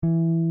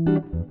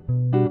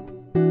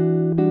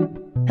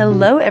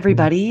Hello,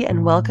 everybody,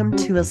 and welcome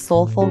to A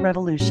Soulful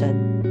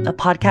Revolution, a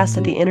podcast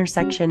at the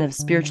intersection of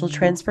spiritual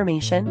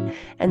transformation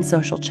and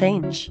social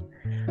change.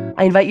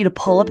 I invite you to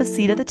pull up a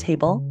seat at the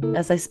table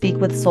as I speak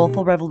with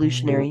soulful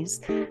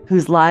revolutionaries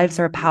whose lives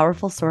are a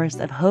powerful source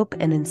of hope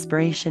and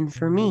inspiration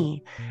for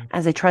me,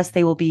 as I trust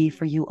they will be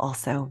for you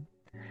also.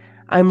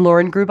 I'm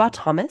Lauren Grubaugh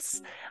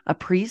Thomas, a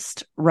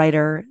priest,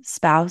 writer,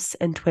 spouse,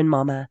 and twin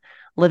mama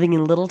living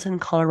in Littleton,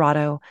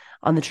 Colorado,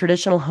 on the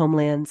traditional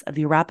homelands of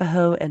the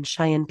Arapaho and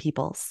Cheyenne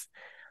peoples.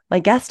 My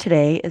guest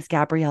today is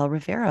Gabrielle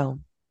Rivero.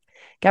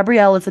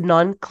 Gabrielle is a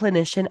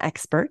non-clinician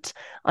expert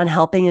on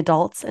helping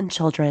adults and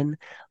children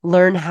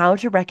learn how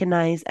to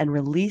recognize and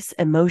release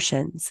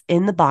emotions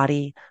in the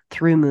body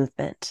through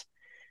movement.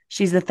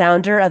 She's the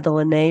founder of the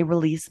Lenae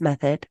Release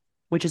Method,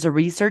 which is a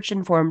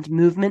research-informed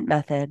movement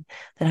method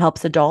that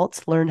helps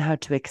adults learn how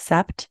to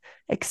accept,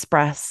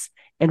 express,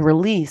 and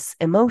release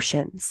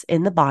emotions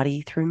in the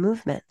body through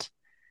movement.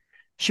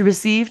 She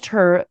received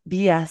her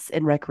BS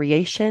in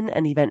Recreation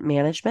and Event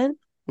Management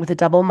with a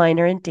double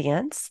minor in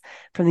dance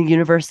from the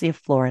University of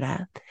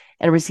Florida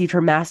and received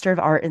her Master of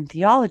Art in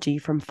Theology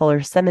from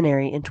Fuller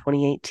Seminary in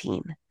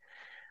 2018.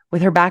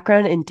 With her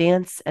background in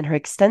dance and her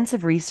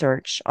extensive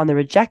research on the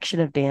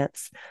rejection of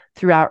dance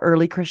throughout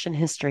early Christian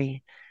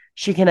history,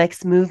 she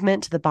connects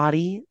movement to the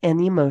body and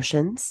the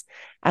emotions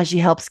as she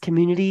helps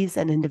communities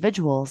and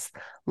individuals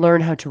learn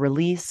how to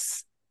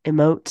release,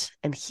 emote,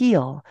 and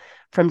heal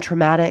from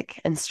traumatic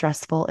and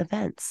stressful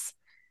events.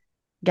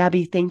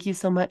 Gabby, thank you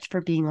so much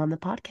for being on the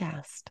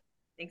podcast.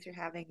 Thanks for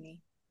having me.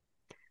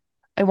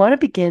 I want to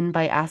begin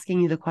by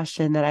asking you the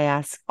question that I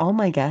ask all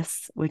my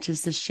guests, which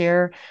is to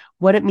share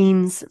what it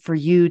means for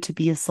you to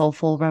be a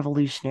soulful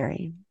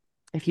revolutionary.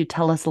 If you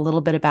tell us a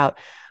little bit about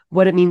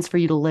what it means for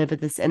you to live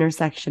at this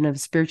intersection of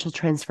spiritual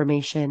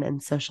transformation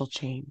and social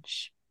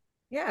change.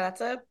 Yeah,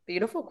 that's a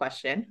beautiful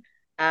question.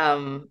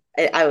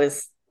 I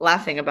was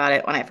laughing about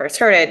it when I first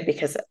heard it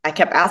because I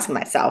kept asking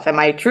myself, am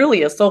I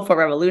truly a soulful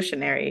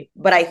revolutionary?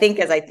 But I think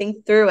as I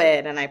think through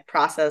it and I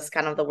process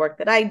kind of the work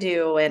that I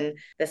do and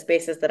the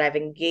spaces that I've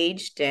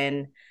engaged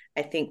in,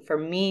 I think for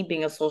me,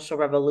 being a social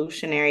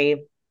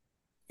revolutionary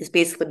is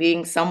basically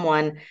being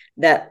someone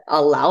that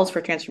allows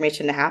for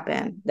transformation to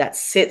happen, that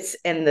sits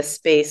in the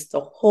space to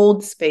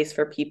hold space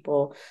for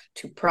people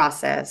to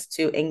process,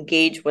 to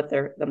engage with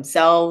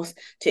themselves,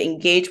 to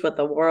engage with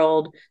the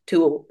world,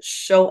 to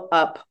show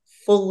up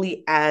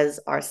fully as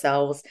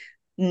ourselves,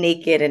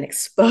 naked and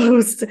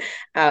exposed,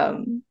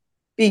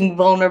 being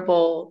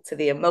vulnerable to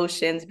the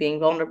emotions, being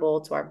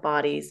vulnerable to our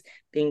bodies,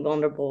 being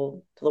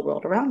vulnerable to the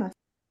world around us.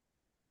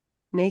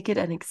 Naked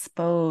and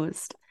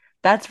exposed.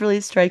 That's really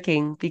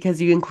striking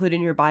because you include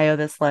in your bio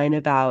this line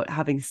about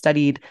having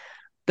studied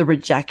the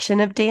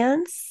rejection of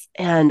dance.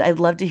 And I'd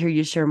love to hear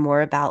you share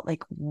more about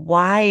like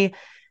why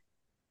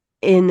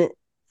in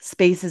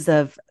spaces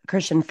of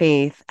Christian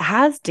faith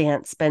has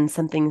dance been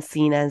something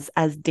seen as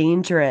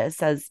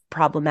dangerous, as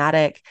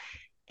problematic?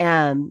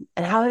 And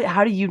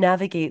how do you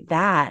navigate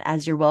that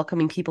as you're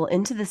welcoming people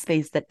into the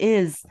space that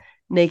is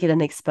naked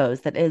and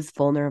exposed, that is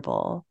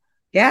vulnerable?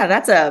 Yeah,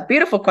 that's a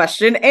beautiful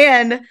question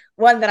and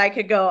one that I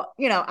could go,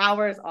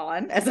 hours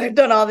on as I've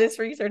done all this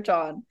research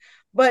on.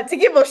 But to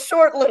give a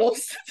short little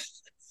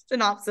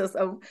synopsis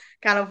of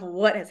kind of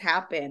what has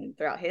happened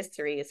throughout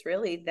history, is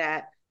really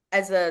that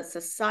as a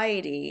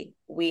society,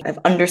 we have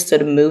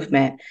understood a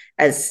movement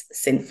as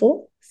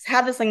sinful.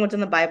 Have this language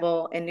in the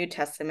Bible and New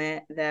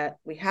Testament that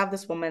we have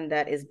this woman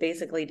that is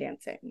basically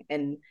dancing.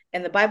 And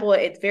in the Bible,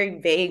 it's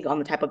very vague on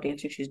the type of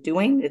dancing she's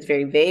doing. It's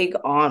very vague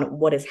on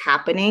what is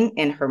happening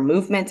in her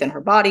movements and her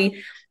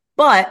body.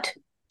 But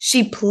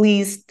she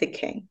pleased the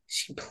king.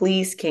 She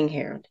pleased King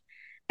Herod.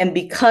 And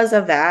because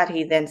of that,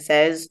 he then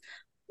says,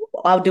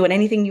 I'll do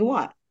anything you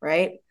want,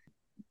 right?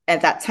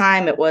 At that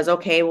time, it was,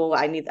 okay, well,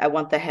 I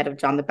want the head of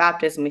John the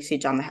Baptist. And we see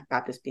John the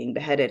Baptist being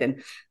beheaded.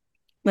 And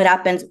what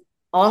happens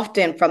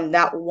often from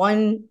that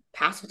one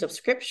passage of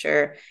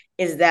scripture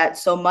is that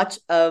so much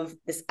of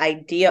this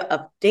idea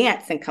of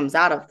dance and comes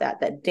out of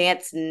that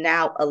dance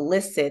now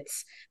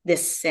elicits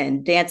this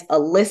sin. Dance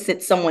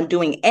elicits someone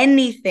doing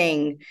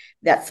anything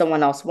that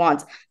someone else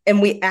wants.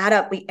 And we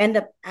end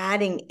up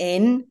adding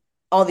in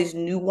all these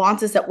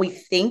nuances that we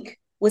think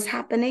was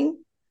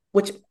happening,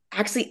 which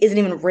actually isn't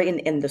even written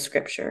in the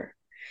scripture.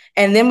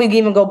 And then we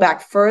even go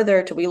back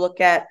further we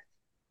look at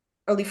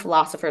early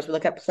philosophers, we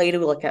look at Plato,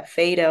 we look at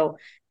Fado,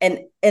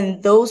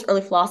 and those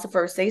early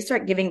philosophers, they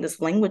start giving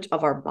this language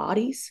of our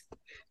bodies.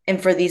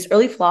 And for these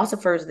early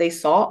philosophers, they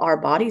saw our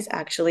bodies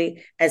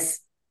actually as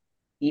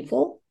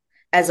evil,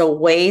 as a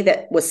way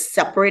that was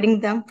separating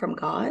them from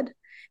God.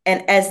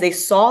 And as they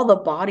saw the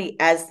body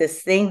as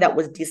this thing that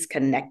was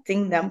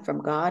disconnecting them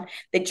from God,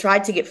 they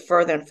tried to get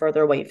further and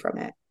further away from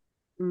it.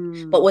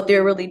 But what they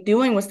were really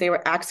doing was they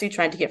were actually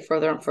trying to get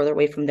further and further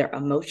away from their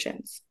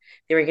emotions.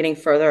 They were getting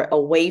further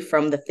away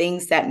from the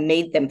things that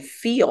made them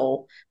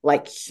feel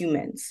like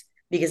humans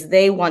because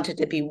they wanted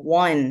to be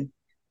one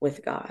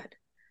with God.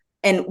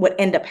 And what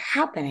ended up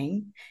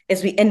happening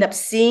is we end up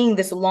seeing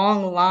this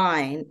long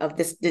line of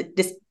this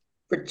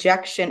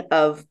rejection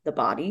of the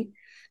body,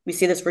 We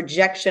see this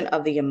rejection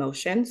of the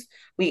emotions.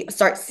 We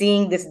start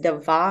seeing this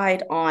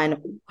divide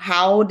on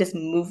how does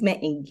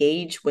movement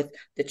engage with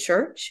the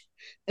church.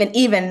 And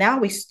even now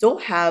we still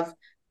have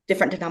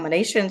different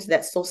denominations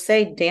that still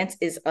say dance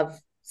is of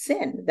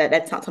sin,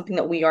 that's not something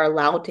that we are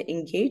allowed to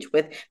engage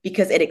with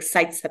because it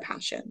excites the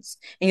passions.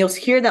 And you'll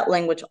hear that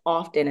language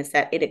often, is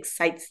that it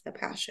excites the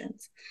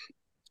passions.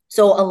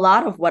 So a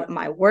lot of what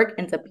my work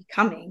ends up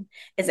becoming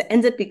is it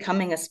ends up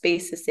becoming a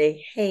space to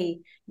say, hey,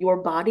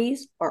 your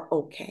bodies are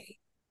okay.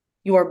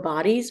 Your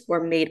bodies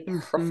were made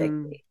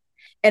perfectly.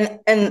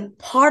 And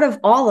part of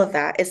all of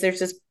that is there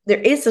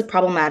is this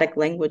problematic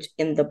language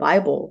in the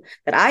Bible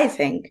that I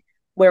think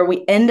where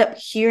we end up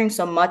hearing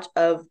so much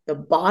of the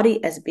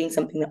body as being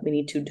something that we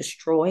need to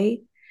destroy,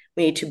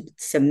 we need to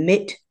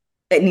submit,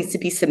 it needs to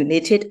be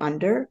submitted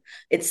under.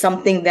 It's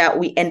something that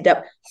we end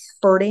up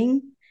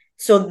hurting.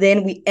 So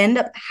then we end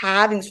up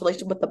having this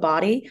relationship with the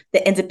body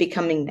that ends up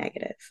becoming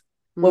negative,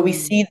 where we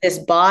see this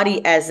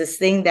body as this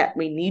thing that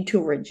we need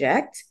to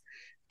reject.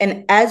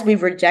 And as we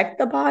reject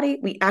the body,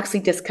 we actually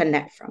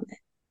disconnect from it.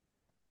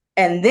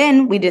 And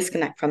then we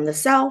disconnect from the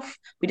self,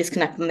 we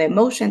disconnect from the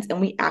emotions,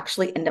 and we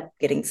actually end up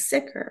getting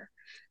sicker.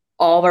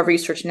 All of our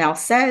research now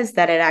says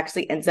that it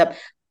actually ends up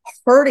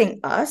hurting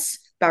us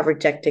by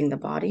rejecting the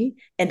body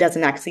and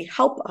doesn't actually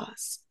help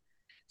us.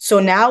 So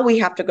now we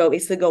have to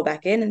go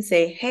back in and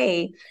say,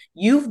 hey,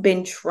 you've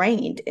been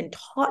trained and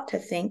taught to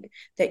think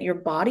that your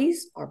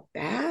bodies are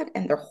bad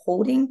and they're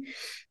holding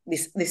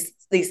these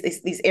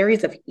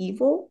areas of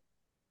evil,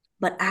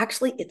 but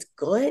actually it's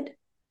good.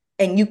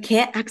 And you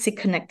can't actually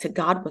connect to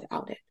God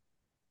without it.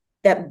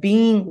 That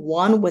being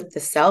one with the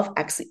self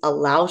actually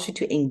allows you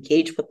to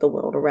engage with the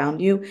world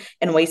around you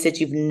in ways that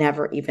you've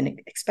never even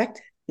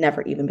expected,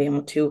 never even been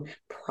able to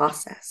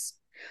process.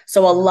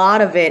 So a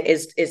lot of it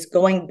is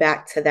going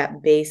back to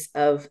that base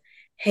of,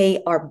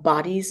 hey, our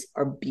bodies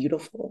are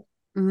beautiful.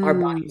 Our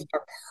bodies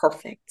are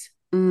perfect.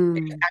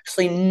 There's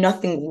actually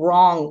nothing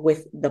wrong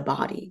with the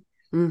body.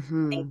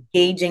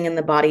 Engaging in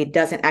the body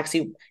doesn't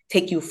actually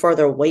take you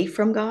further away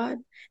from God.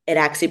 It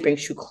actually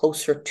brings you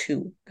closer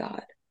to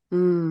God.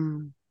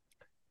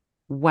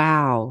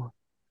 Wow.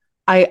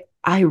 I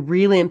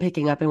really am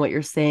picking up in what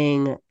you're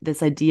saying,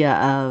 this idea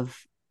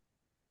of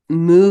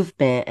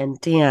movement and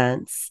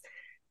dance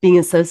being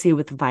associated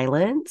with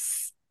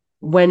violence,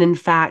 when in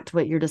fact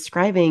what you're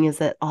describing is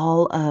that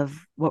all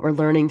of what we're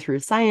learning through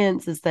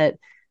science is that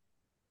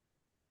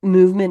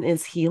movement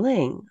is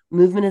healing.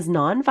 Movement is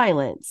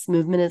nonviolence.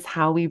 Movement is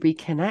how we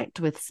reconnect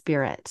with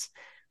spirit.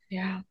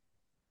 Yeah.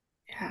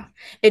 Yeah,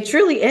 it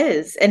truly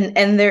is.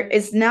 And there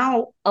is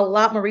now a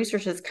lot more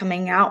research that's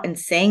coming out and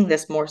saying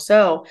this more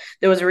so.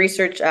 There was a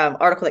research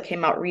article that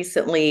came out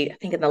recently, I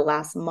think in the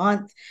last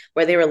month,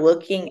 where they were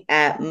looking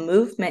at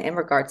movement in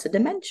regards to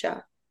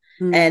dementia.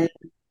 And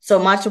so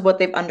much of what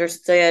they've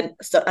understood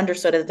as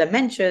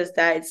dementia is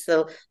that it's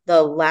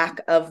the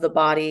lack of the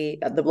body,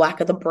 the lack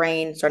of the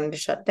brain starting to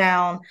shut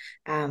down.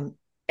 And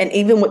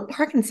even with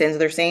Parkinson's,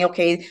 they're saying,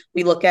 okay,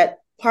 we look at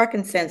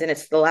Parkinson's and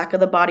it's the lack of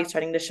the body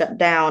starting to shut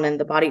down and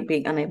the body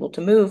being unable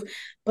to move.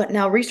 But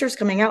now research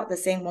coming out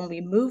that's saying when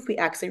we move, we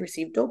actually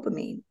receive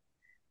dopamine.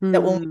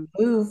 That when we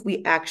move,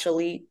 we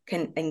actually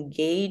can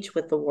engage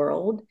with the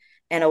world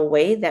in a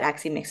way that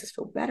actually makes us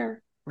feel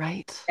better.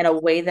 Right. In a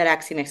way that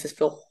actually makes us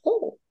feel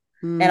whole.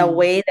 In a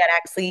way that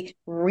actually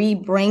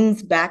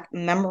brings back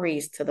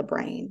memories to the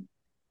brain.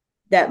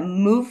 That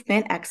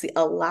movement actually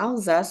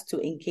allows us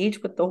to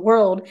engage with the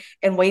world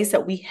in ways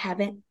that we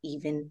haven't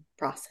even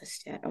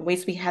processed yet, in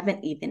ways we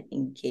haven't even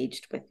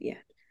engaged with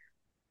yet.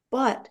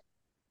 But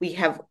we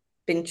have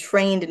been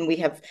trained and we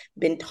have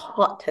been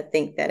taught to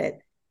think that it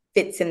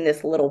fits in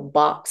this little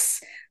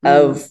box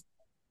of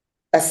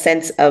a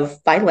sense of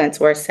violence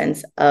or a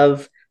sense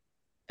of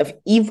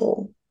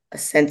evil, a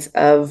sense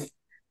of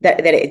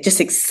that it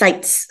just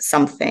excites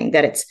something,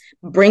 that it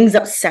brings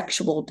up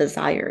sexual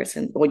desires,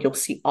 and what you'll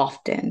see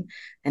often.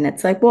 And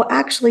it's like, well,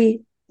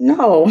 actually,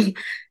 no, it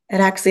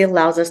actually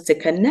allows us to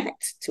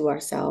connect to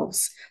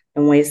ourselves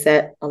in ways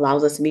that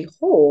allows us to be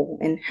whole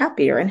and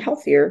happier and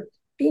healthier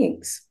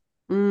beings.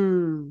 I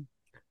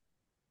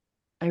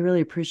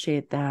really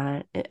appreciate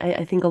that.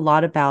 I think a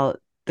lot about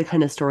the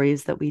kind of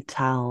stories that we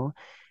tell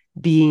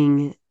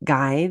being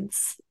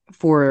guides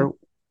for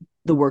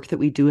the work that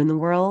we do in the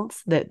world,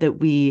 that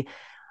we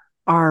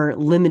are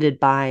limited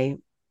by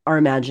our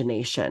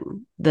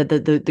imagination,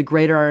 the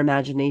greater our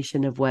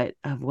imagination of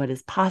what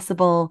is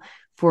possible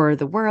for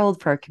the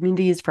world, for our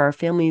communities, for our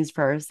families,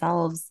 for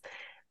ourselves.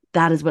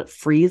 That is what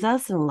frees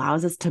us and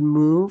allows us to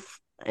move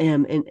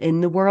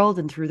in the world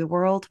and through the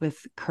world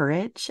with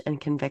courage and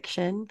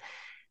conviction.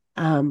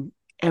 And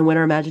when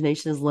our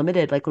imagination is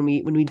limited, like when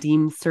we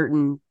deem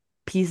certain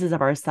pieces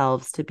of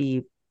ourselves to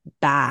be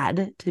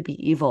bad, to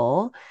be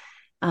evil,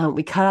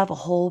 we cut off a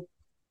whole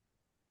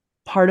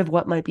part of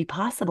what might be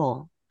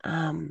possible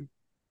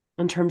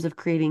in terms of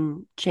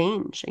creating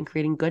change and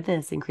creating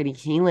goodness and creating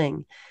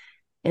healing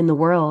in the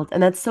world.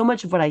 And that's so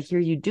much of what I hear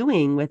you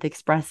doing with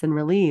Express and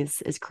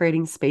Release, is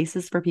creating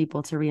spaces for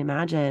people to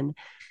reimagine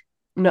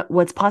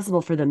what's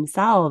possible for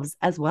themselves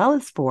as well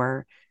as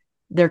for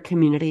their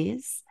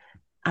communities,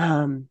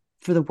 for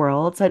the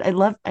world. So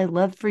I'd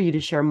love for you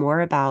to share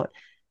more about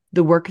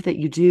the work that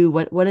you do.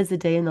 What does a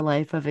day in the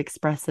life of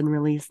Express and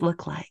Release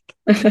look like?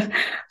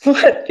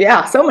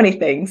 Yeah, so many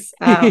things.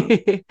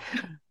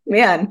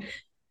 Man.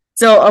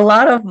 So a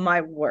lot of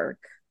my work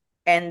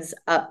ends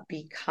up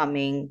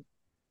becoming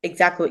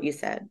exactly what you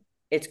said.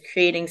 It's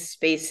creating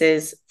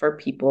spaces for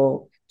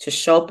people to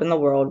show up in the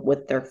world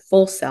with their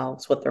full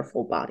selves, with their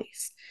full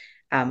bodies.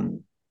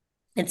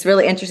 It's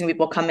really interesting.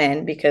 People come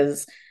in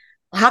because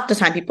half the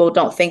time people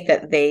don't think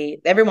that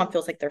everyone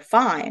feels like they're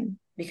fine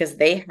because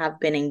they have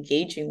been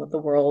engaging with the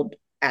world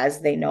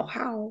as they know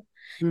how.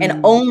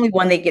 And only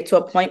when they get to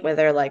a point where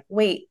they're like,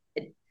 wait,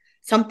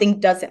 something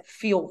doesn't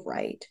feel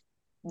right,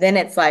 then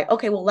it's like,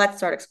 okay, well, let's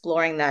start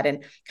exploring that.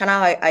 And kind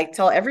of I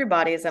tell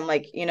everybody is I'm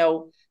like,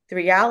 the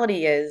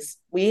reality is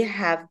we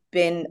have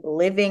been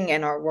living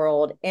in our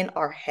world in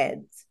our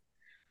heads.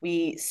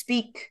 We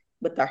speak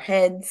with our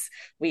heads,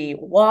 we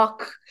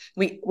walk,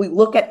 we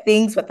look at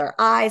things with our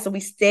eyes, and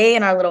we stay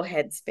in our little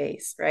head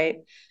space, right?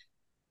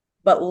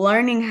 But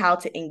learning how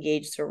to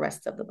engage the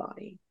rest of the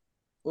body,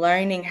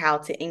 learning how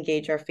to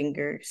engage our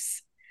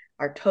fingers,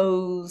 our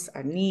toes,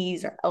 our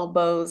knees, our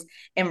elbows,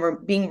 and we're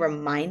being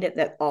reminded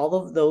that all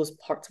of those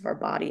parts of our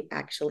body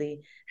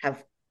actually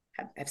have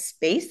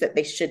space, that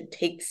they should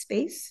take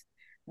space,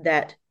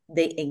 that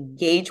they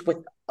engage with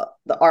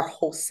our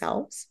whole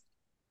selves.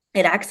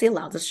 It actually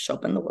allows us to show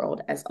up in the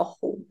world as a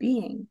whole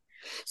being.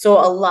 So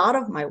a lot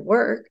of my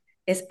work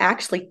is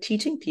actually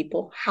teaching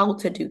people how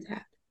to do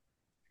that.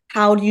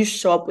 How do you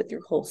show up with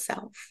your whole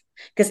self?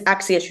 Because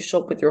actually, as you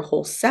show up with your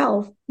whole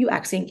self, you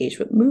actually engage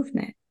with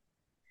movement.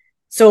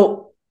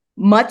 So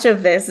much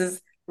of this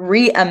is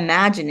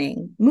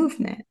reimagining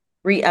movement,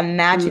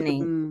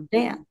 reimagining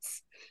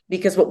dance.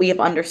 Because what we have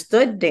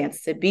understood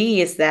dance to be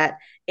is that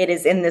it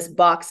is in this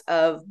box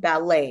of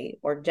ballet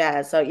or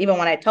jazz. So even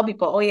when I tell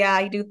people, oh yeah,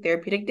 I do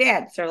therapeutic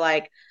dance, they're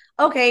like,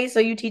 okay, so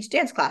you teach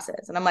dance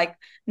classes. And I'm like,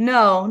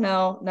 no,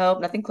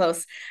 nothing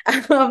close.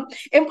 And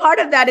part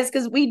of that is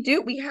because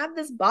we have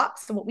this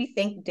box of what we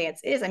think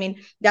dance is. I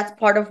mean, that's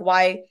part of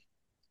why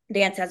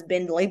dance has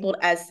been labeled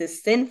as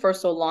this sin for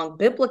so long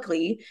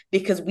biblically,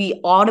 because we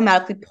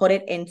automatically put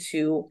it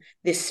into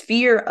this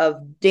sphere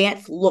of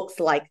dance looks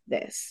like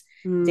this.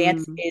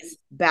 Dance is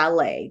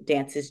ballet,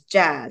 dance is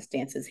jazz,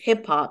 dance is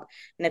hip hop.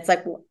 And it's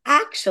like, well,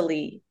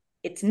 actually,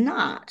 it's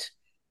not.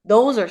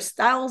 Those are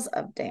styles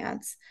of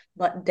dance,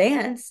 but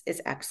dance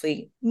is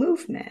actually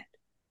movement.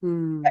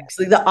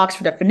 Actually, the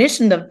Oxford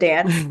definition of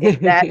dance is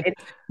that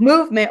it's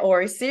movement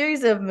or a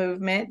series of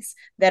movements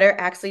that are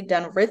actually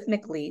done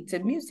rhythmically to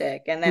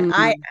music. And then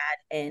I add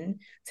in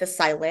to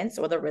silence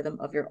or the rhythm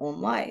of your own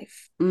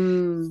life.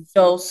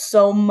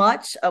 So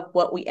much of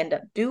what we end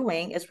up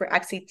doing is we're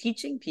actually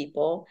teaching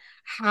people,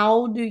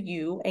 how do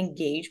you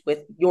engage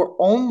with your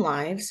own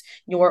lives,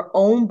 your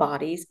own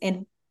bodies,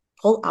 and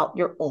pull out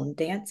your own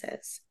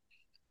dances.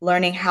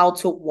 Learning how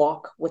to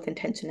walk with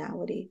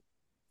intentionality.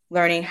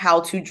 Learning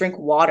how to drink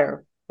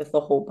water with the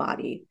whole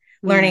body,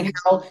 learning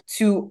how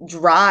to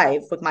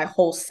drive with my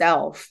whole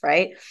self,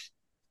 right?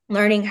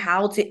 Learning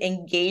how to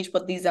engage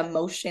with these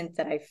emotions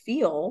that I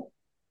feel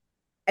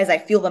as I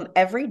feel them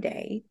every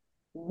day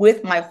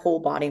with my whole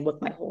body,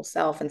 with my whole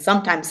self. And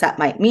sometimes that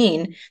might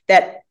mean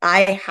that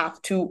I have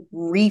to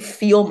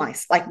refuel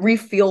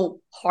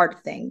hard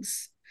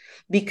things,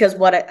 because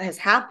what has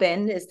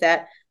happened is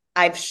that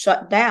I've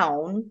shut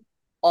down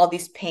all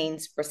these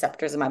pains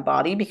receptors in my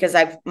body because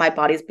my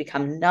body's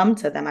become numb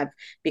to them. I've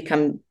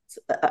become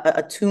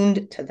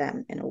attuned to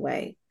them in a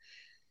way.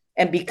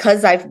 And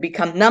because I've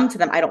become numb to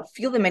them, I don't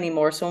feel them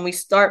anymore. So when we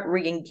start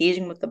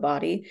re-engaging with the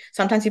body,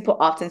 sometimes people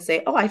often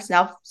say, oh, I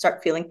now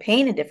start feeling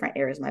pain in different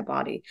areas of my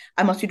body.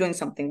 I must be doing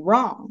something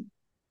wrong.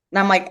 And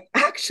I'm like,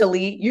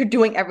 actually, you're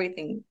doing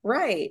everything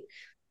right.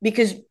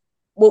 Because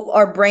what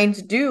our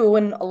brains do,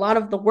 and a lot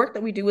of the work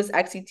that we do, is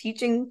actually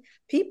teaching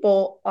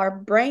people our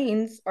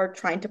brains are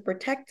trying to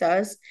protect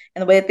us.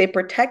 And the way that they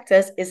protect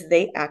us is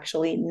they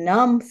actually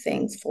numb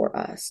things for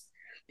us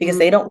because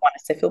they don't want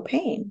us to feel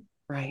pain.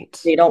 Right.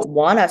 They don't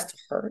want us to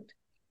hurt.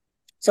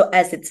 So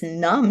as it's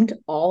numbed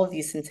all of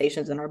these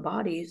sensations in our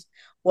bodies,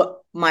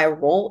 what my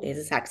role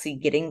is actually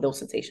getting those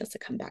sensations to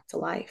come back to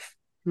life,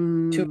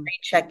 to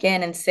recheck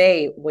in and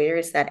say, where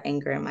is that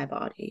anger in my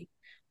body?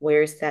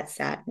 Where's that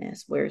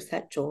sadness? Where's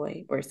that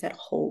joy? Where's that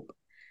hope?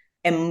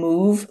 And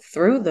move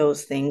through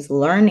those things,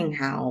 learning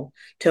how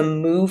to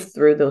move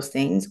through those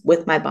things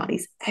with my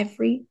bodies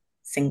every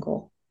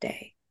single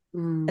day.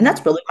 And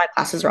that's really what my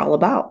classes are all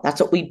about. That's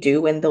what we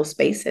do in those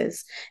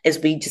spaces, is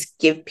we just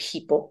give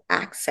people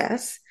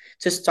access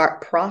to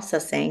start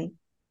processing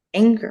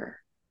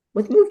anger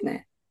with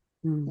movement,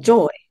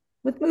 joy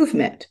with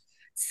movement,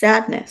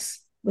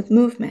 sadness with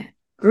movement,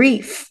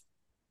 grief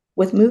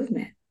with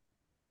movement.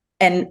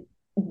 And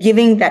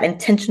giving that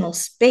intentional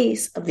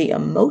space of the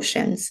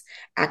emotions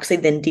actually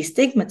then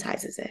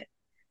destigmatizes it.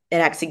 It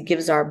actually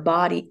gives our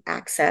body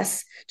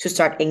access to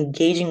start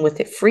engaging with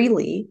it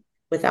freely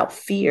without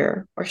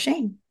fear or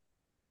shame.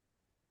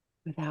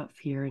 without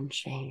fear and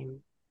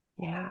shame.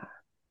 Yeah.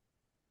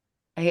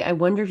 I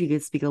wonder if you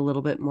could speak a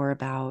little bit more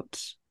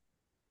about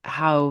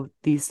how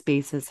these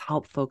spaces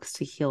help folks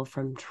to heal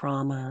from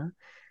trauma,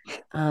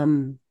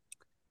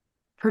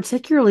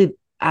 particularly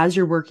as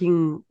you're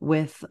working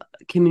with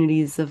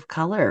communities of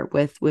color,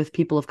 with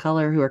people of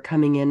color who are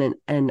coming in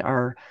and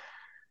are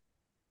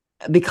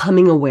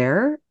becoming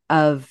aware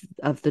of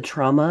the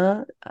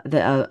trauma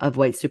of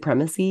white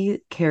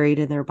supremacy carried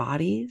in their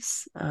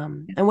bodies,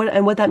 and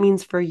what that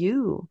means for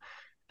you,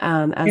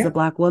 as Yeah. a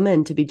Black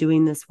woman, to be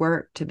doing this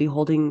work, to be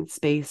holding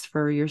space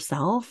for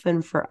yourself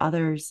and for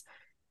others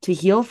to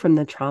heal from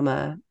the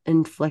trauma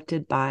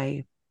inflicted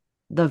by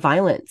the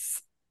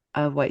violence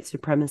of white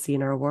supremacy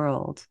in our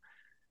world.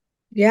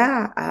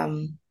 Yeah.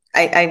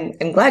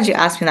 I'm glad you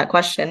asked me that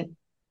question,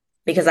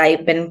 because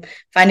I've been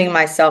finding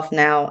myself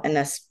now in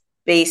a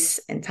space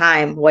and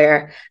time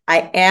where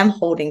I am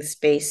holding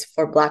space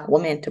for Black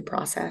women to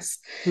process.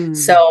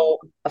 So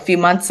a few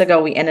months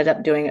ago, we ended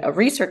up doing a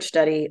research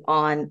study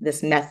on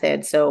this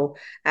method. So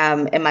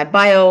in my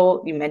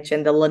bio, you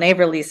mentioned the Lenae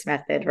Release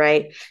Method,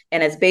 right?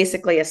 And it's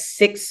basically a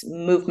 6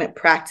 movement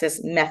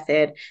practice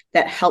method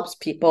that helps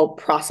people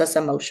process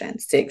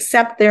emotions, to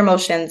accept their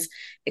emotions,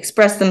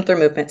 express them through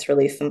movements,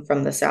 release them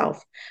from the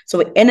self. So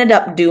we ended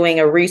up doing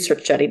a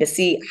research study to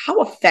see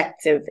how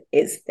effective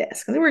is this?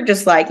 Because we were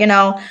just like,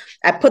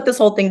 I put this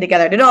whole thing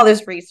together, did all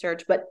this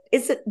research, but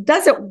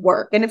does it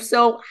work? And if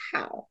so,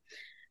 how?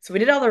 So we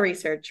did all the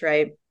research,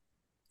 right?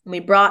 We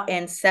brought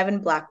in 7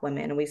 Black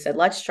women and we said,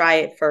 let's try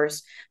it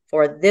first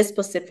for this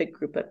specific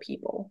group of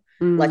people.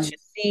 Let's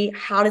just see,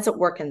 how does it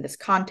work in this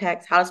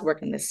context? How does it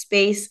work in this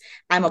space?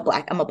 I'm a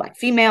Black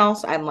female.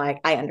 So I'm like,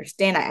 I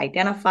understand, I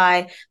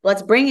identify.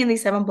 Let's bring in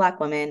these 7 Black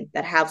women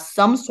that have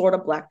some sort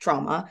of Black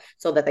trauma,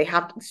 so that they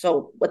have to,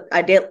 so what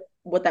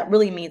that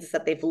really means is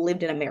that they've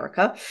lived in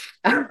America.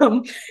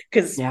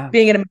 Because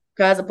being in America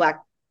as a Black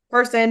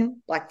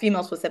person, Black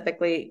female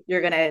specifically,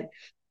 you're going to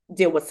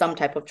deal with some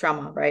type of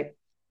trauma, right?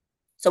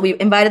 So we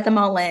invited them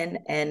all in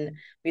and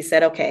we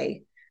said,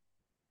 okay,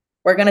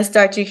 we're going to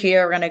start you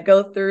here. We're going to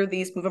go through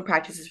these movement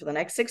practices for the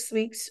next 6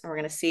 weeks. And we're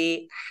going to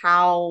see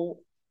how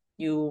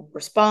you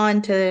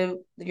respond to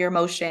your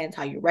emotions,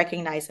 how you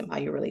recognize them, how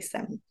you release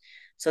them.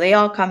 So they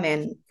all come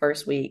in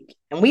first week.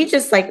 And we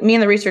just, like, me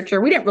and the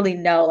researcher, we didn't really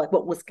know like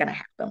what was going to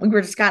happen. We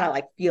were just kind of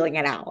like feeling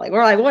it out. Like,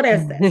 we're like, what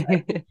is this?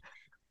 Like,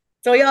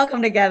 so we all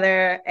come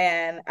together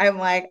and I'm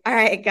like, all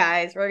right,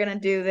 guys, we're going to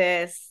do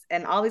this.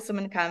 And all these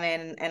women come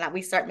in and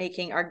we start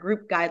making our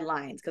group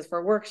guidelines, because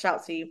for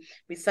workshops,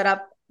 we set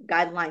up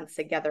guidelines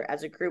together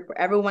as a group where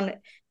everyone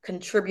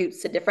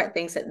contributes to different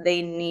things that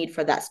they need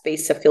for that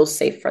space to feel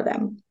safe for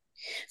them.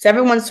 So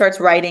everyone starts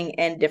writing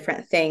in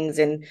different things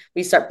and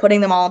we start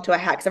putting them all into a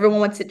hat, because everyone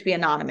wants it to be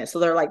anonymous. So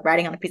they're like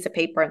writing on a piece of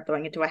paper and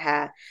throwing it into a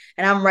hat.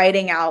 And I'm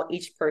writing out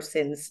each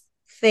person's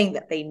thing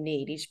that they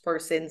need, each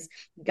person's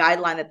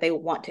guideline that they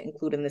want to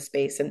include in the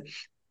space. And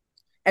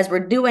as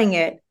we're doing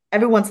it,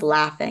 everyone's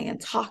laughing and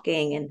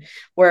talking, and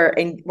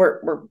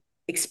we're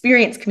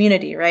experienced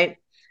community, right?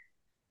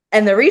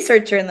 And the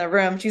researcher in the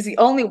room, she's the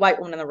only white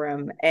woman in the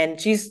room, and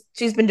she's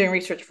been doing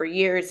research for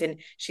years,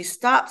 and she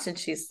stops and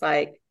she's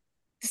like,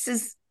 this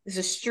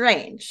is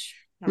strange.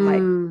 I'm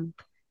like,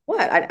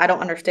 what? I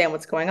don't understand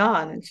what's going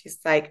on. And she's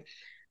like,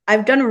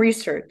 I've done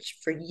research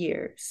for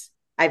years.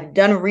 I've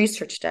done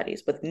research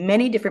studies with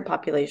many different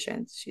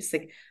populations. She's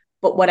like,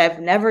 but what I've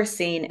never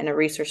seen in a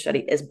research study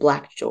is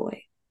Black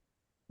joy.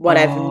 What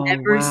I've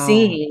never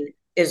seen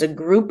is a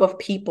group of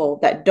people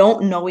that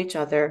don't know each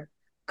other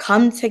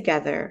come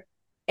together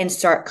and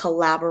start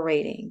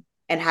collaborating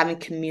and having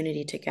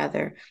community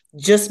together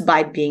just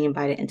by being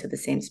invited into the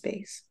same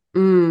space.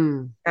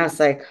 And I was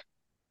like,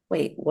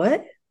 wait,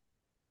 what?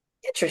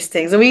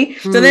 Interesting. So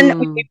then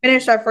we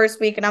finished our first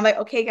week and I'm like,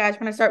 okay, guys,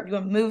 we're going to start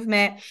doing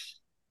movement.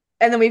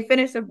 And then we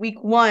finished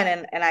week 1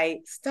 and I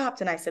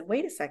stopped and I said,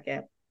 wait a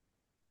second.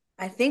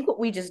 I think what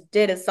we just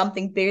did is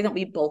something bigger than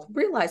we both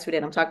realized we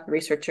did. I'm talking to the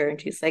researcher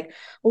and she's like,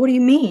 well, what do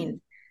you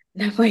mean?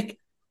 And I'm like,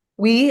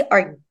 we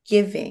are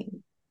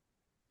giving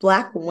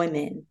Black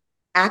women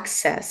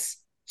access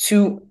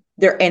to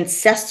their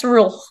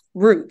ancestral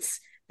roots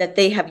that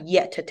they have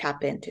yet to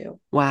tap into.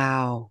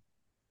 Wow.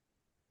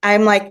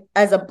 I'm like,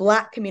 as a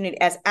Black community,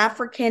 as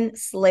African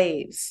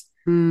slaves,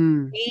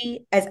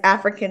 we as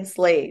African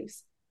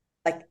slaves,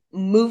 like,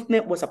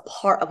 movement was a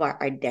part of our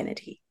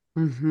identity.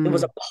 It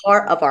was a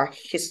part of our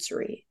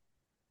history.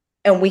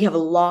 And we have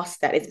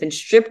lost that. It's been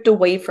stripped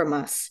away from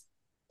us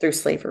through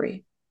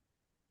slavery.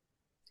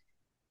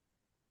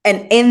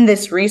 And in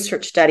this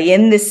research study,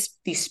 in these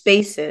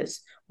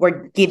spaces,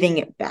 we're giving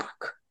it back.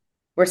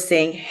 We're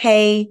saying,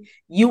 hey,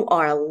 you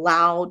are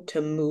allowed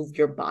to move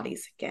your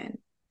bodies again.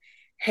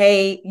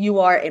 Hey, you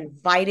are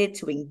invited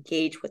to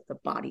engage with the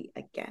body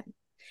again.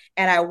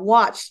 And I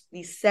watched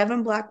these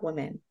 7 Black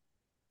women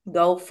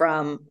go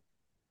from,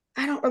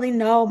 I don't really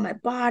know my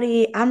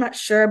body, I'm not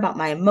sure about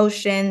my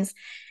emotions.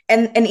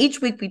 And each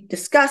week we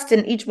discussed,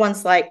 and each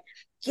one's like,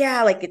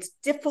 yeah, like it's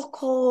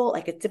difficult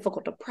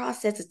to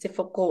process, it's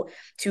difficult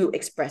to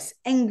express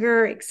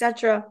anger,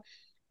 etc.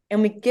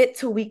 And we get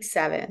to week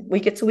 7,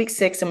 we get to week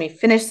 6, and we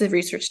finish the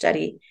research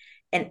study,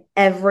 and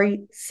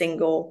every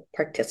single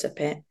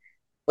participant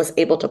was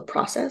able to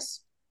process.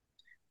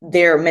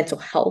 Their mental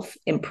health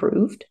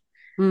improved.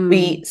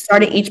 We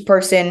started each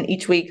person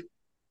each week.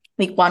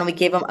 Week 1, we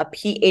gave them a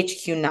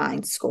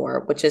PHQ-9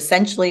 score, which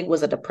essentially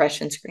was a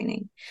depression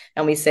screening.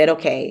 And we said,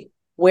 okay,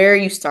 where are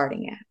you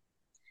starting at?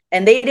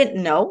 And they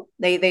didn't know.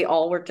 They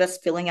all were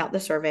just filling out the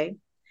survey.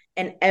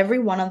 And every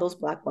one of those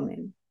Black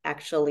women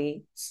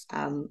actually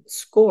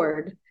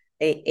scored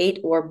a 8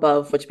 or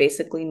above, which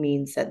basically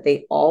means that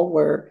they all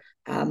were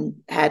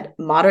had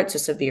moderate to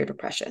severe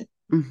depression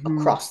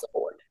across the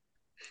board.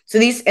 So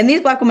these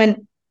Black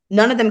women,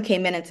 none of them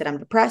came in and said, I'm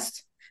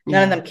depressed.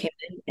 None of them came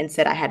in and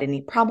said I had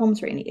any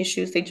problems or any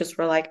issues. They just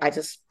were like, I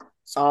just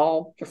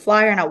saw your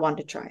flyer and I wanted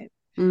to try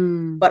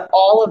it. But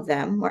all of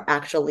them were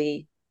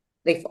actually,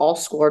 they've all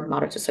scored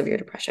moderate to severe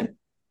depression.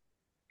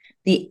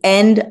 The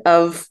end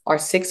of our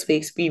 6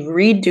 weeks, we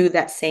redo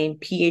that same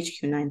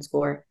PHQ-9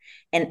 score,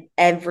 and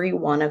every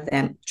one of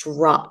them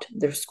dropped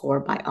their score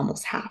by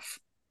almost half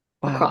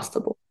across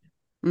the board.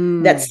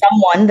 That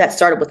someone that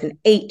started with an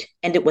 8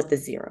 ended with a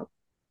 0.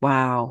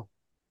 Wow.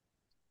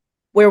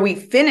 Where we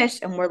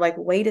finished and we're like,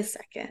 wait a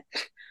second,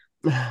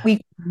 we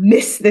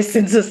missed this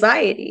in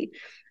society,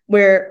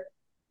 where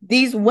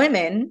these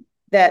women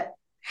that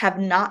have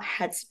not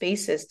had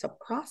spaces to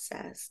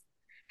process,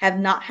 have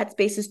not had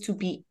spaces to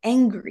be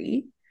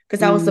angry, because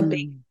that was a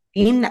big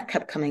theme that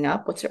kept coming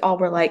up, which all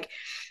were like,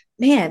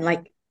 man,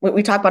 like when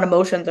we talk about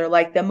emotions, they're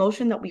like, the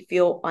emotion that we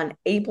feel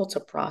unable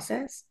to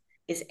process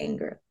is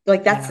anger.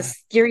 Like that's the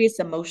scariest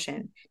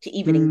emotion to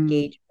even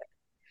engage with.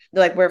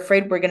 They're like, we're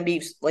afraid we're going to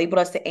be labeled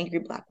as the angry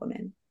Black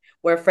women.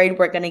 We're afraid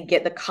we're going to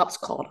get the cops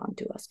called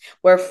onto us.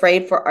 We're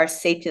afraid for our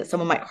safety that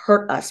someone might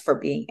hurt us for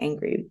being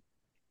angry.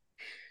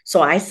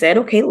 So I said,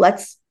 okay,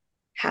 let's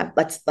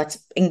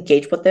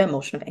engage with the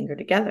emotion of anger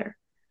together.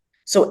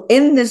 So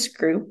in this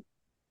group,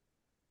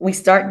 we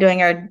start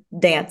doing our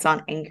dance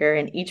on anger,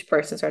 and each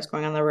person starts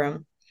going on the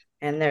room,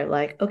 and they're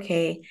like,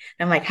 okay.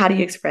 And I'm like, how do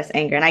you express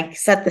anger? And I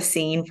set the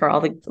scene for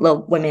all the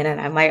little women, and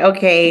I'm like,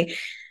 okay,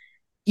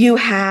 you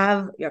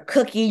have your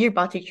cookie, you're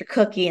about to eat your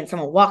cookie, and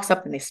someone walks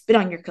up and they spit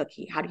on your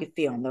cookie. How do you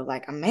feel? And they're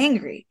like, I'm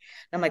angry.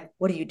 And I'm like,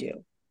 what do you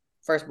do?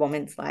 First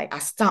woman's like, I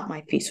stomp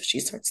my feet. So she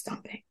starts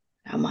stomping.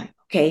 And I'm like,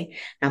 okay.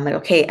 And I'm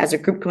like, okay, as a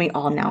group, can we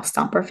all now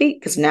stomp our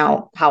feet? Because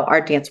now how our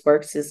dance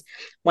works is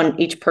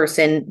when each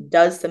person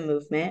does the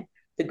movement,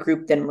 the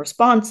group then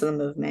responds to the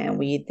movement, and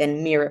we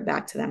then mirror it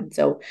back to them.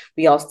 So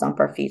we all stomp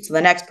our feet. So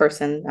the next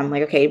person, I'm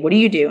like, okay, what do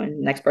you do? And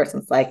the next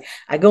person's like,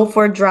 I go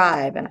for a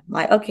drive. And I'm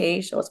like,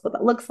 okay, show us what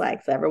that looks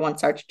like. So everyone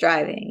starts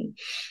driving.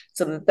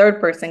 So the third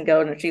person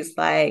goes, and she's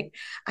like,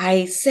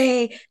 I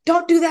say,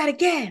 don't do that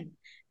again.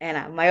 And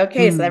I'm like,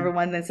 okay. So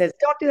everyone then says,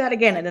 don't do that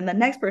again. And then the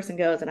next person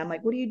goes, and I'm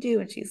like, what do you do?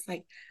 And she's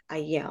like, I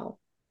yell.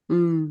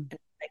 And I'm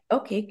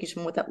like, okay, show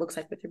me what that looks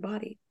like with your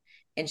body.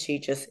 And she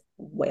just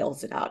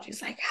wails it out.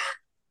 She's like, ah.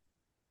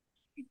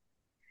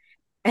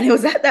 And it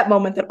was at that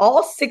moment that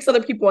all 6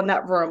 other people in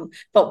that room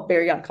felt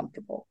very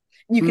uncomfortable.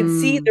 You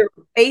can see their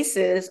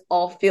faces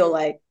all feel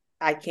like,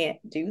 I can't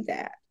do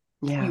that.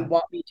 Yeah. You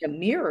want me to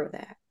mirror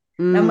that?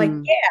 And I'm like,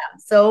 yeah.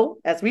 So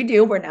as we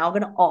do, we're now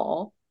going to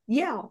all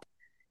yell.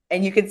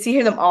 And you can see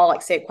them all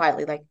like say it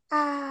quietly, like,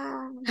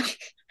 ah.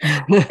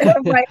 And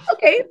I'm like,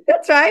 okay,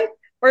 that's right.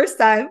 First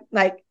time,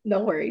 like,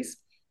 no worries.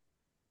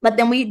 But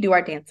then we do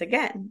our dance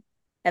again.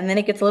 And then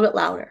it gets a little bit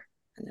louder.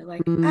 And they're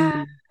like,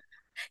 ah.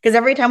 Because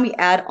every time we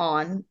add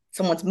on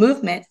someone's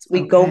movements,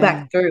 we go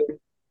back through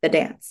the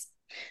dance.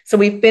 So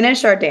we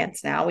finish our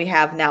dance now. We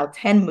have now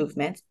 10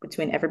 movements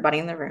between everybody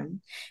in the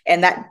room.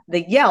 And that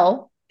the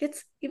yell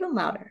gets even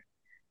louder.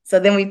 So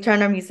then we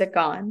turn our music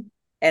on.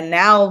 And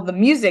now the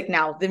music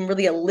now then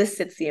really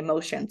elicits the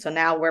emotion. So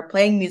now we're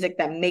playing music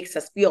that makes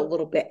us feel a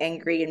little bit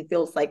angry and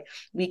feels like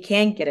we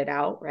can get it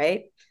out,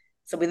 right?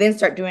 So we then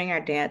start doing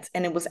our dance.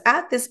 And it was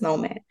at this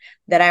moment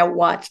that I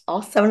watched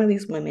all 7 of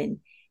these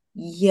women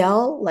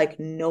yell like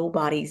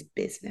nobody's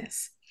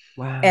business.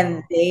 Wow.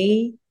 And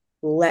they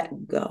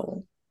let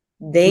go.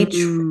 They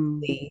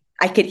truly,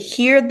 I could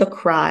hear the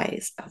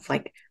cries of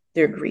like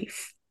their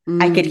grief.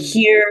 I could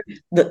hear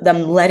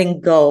them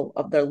letting go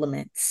of their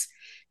limits,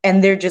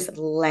 and they're just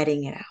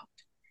letting it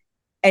out.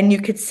 And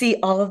you could see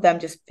all of them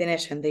just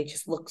finish, and they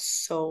just look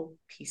so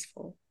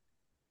peaceful.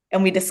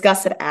 And we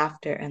discuss it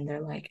after, and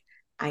they're like,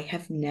 I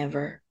have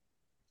never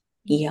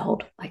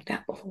yelled like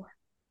that before.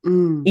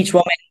 Each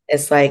woman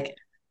is like,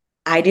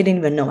 I didn't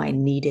even know I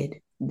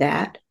needed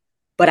that,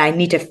 but I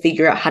need to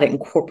figure out how to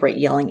incorporate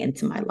yelling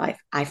into my life.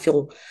 I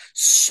feel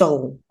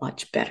so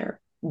much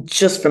better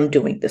just from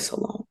doing this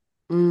alone.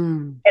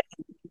 And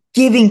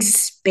giving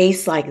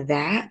space like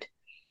that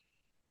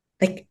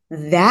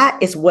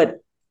is what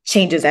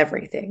changes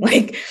everything.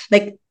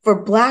 Like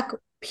for Black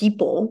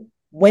people,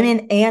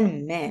 women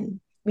and men,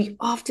 we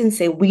often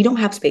say we don't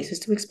have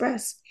spaces to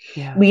express.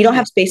 Yeah. We don't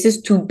have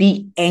spaces to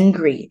be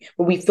angry,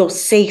 where we feel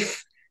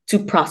safe to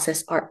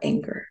process our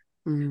anger.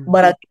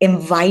 But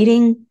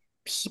inviting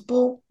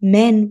people,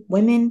 men,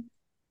 women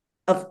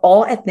of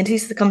all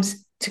ethnicities to come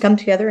to come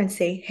together and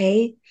say,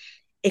 hey,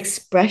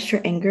 express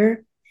your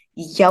anger,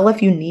 yell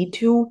if you need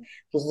to,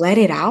 let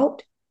it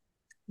out,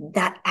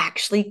 that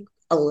actually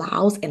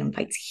allows and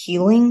invites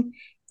healing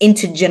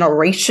into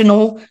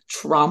generational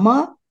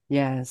trauma.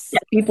 Yes.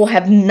 That people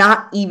have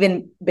not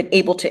even been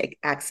able to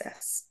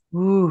access.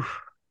 Ooh,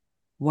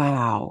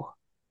 wow.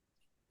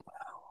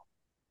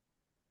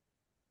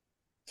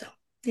 So,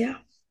 yeah.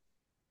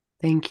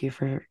 Thank you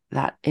for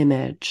that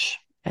image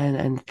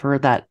and for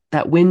that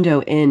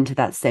window into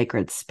that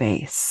sacred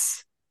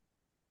space.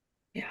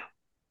 Yeah.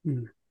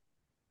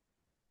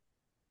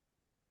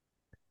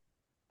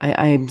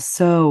 I'm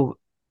so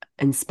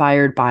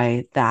inspired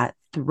by that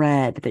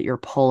thread that you're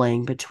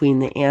pulling between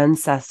the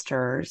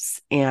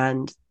ancestors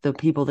and the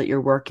people that you're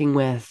working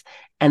with,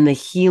 and the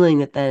healing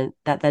that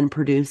then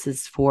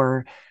produces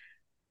for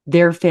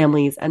their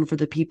families and for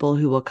the people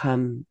who will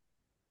come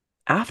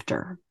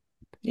after.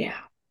 Yeah.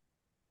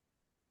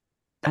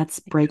 That's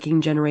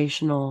breaking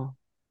generational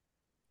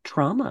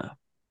trauma.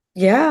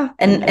 Yeah.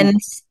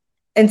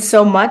 And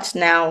so much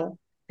now,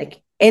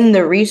 like in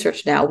the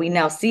research now, we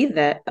now see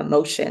that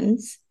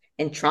emotions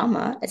and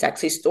trauma is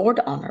actually stored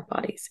on our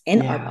bodies,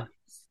 in our bodies.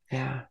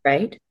 Yeah.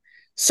 Right.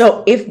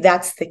 So if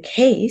that's the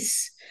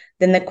case,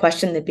 then the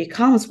question that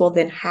becomes, well,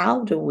 then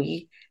how do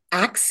we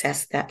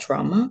access that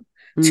trauma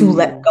to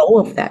let go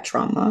of that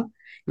trauma?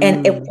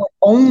 And if we're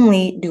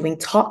only doing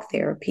talk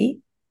therapy,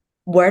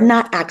 we're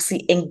not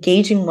actually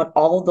engaging with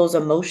all of those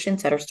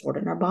emotions that are stored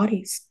in our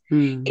bodies.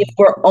 If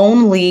we're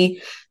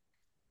only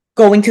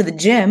going to the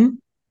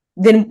gym,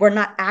 then we're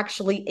not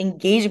actually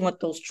engaging with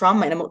those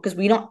trauma because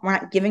we're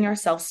not giving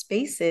ourselves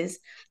spaces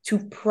to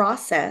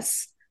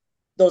process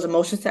those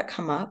emotions that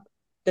come up,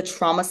 the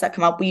traumas that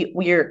come up.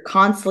 We are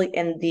constantly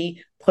in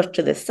the push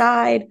to the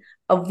side,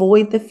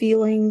 avoid the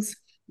feelings.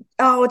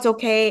 Oh, it's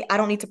okay. I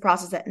don't need to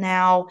process that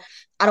now.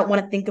 I don't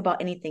want to think about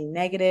anything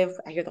negative.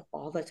 I hear that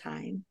all the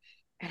time.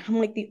 And I'm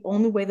like, the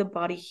only way the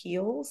body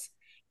heals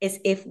is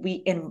if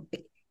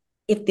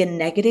the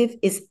negative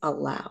is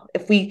allowed.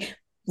 If we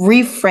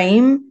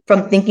reframe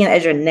from thinking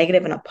as you're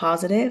negative and a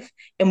positive,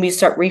 and we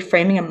start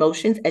reframing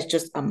emotions as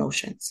just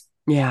emotions.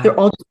 Yeah. They're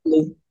all just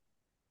blue.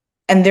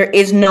 And there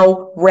is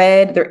no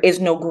red, there is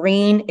no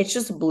green. It's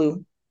just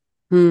blue.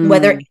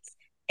 Whether it's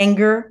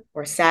anger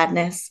or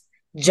sadness,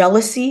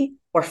 jealousy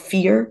or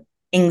fear,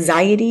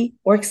 anxiety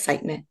or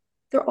excitement,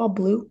 they're all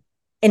blue.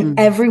 And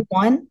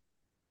everyone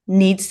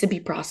needs to be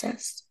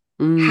processed,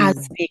 has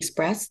to be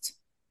expressed,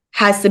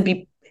 has to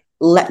be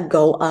let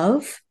go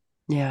of.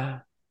 Yeah.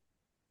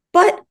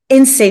 But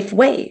in safe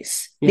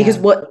ways. Because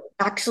what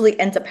actually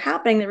ends up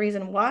happening, the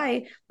reason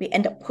why we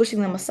end up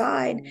pushing them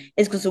aside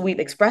is because we've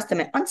expressed them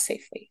in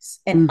unsafe ways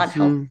and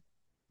unhealthy.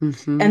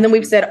 And then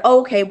we've said,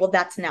 oh, okay, well,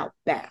 that's now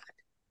bad.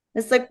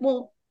 It's like,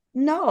 well,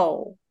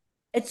 no,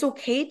 it's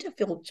okay to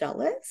feel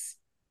jealous,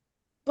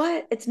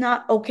 but it's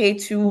not okay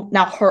to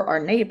now hurt our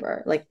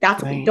neighbor. Like,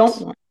 that's what we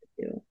don't want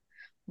to do.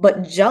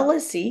 But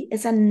jealousy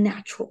is a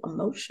natural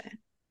emotion.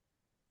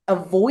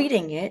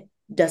 Avoiding it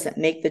doesn't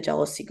make the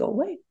jealousy go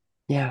away.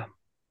 Yeah.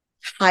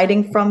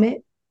 Hiding from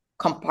it,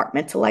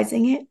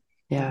 compartmentalizing it,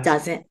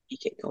 doesn't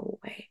make it go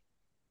away.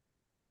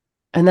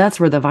 And that's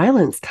where the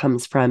violence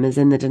comes from, is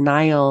in the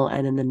denial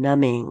and in the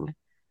numbing.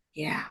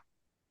 Yeah.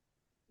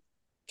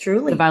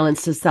 Truly. The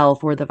violence to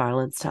self or the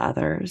violence to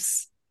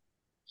others.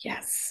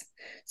 Yes.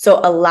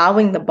 So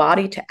allowing the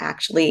body to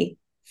actually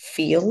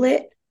feel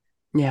it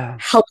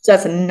helps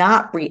us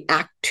not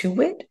react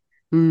to it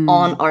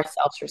on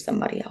ourselves or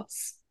somebody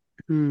else.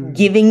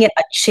 Giving it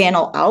a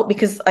channel out,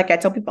 because like I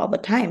tell people all the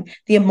time,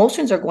 the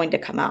emotions are going to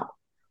come out,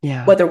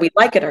 whether we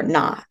like it or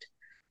not.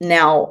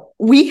 Now,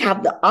 we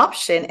have the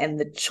option and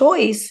the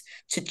choice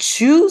to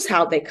choose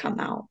how they come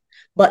out,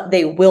 but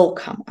they will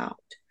come out.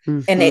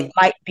 And it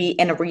might be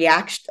in a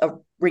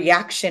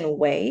reaction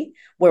way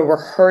where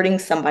we're hurting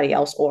somebody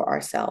else or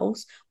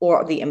ourselves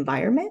or the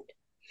environment,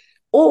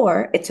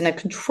 or it's in a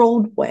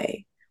controlled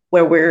way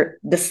where we're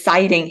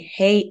deciding,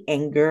 hey,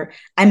 anger,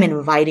 I'm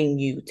inviting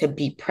you to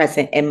be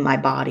present in my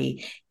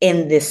body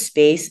in this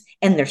space,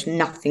 and there's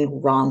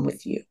nothing wrong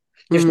with you.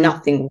 There's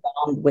nothing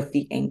wrong with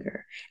the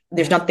anger.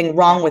 There's nothing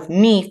wrong with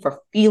me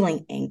for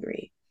feeling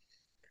angry.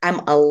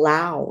 I'm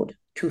allowed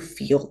to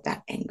feel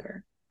that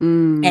anger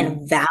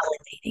and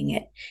validating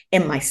it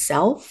in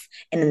myself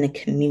and in the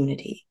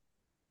community.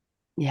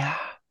 Yeah.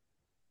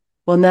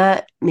 Well, and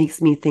that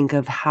makes me think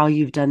of how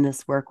you've done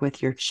this work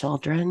with your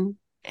children.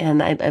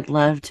 And I'd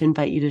love to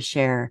invite you to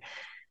share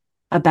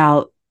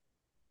about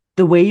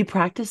the way you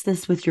practice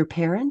this with your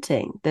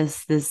parenting,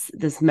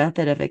 this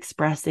method of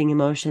expressing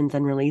emotions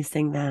and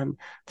releasing them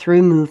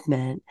through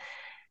movement,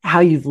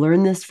 how you've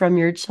learned this from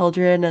your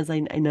children, as I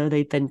know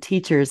they've been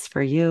teachers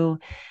for you,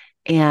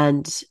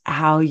 and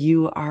how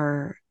you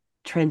are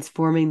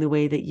transforming the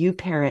way that you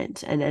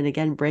parent and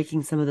again,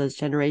 breaking some of those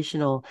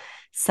generational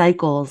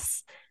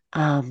cycles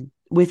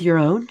with your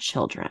own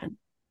children.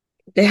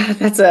 Yeah,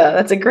 that's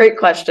a great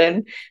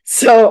question.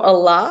 So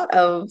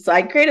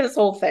I created this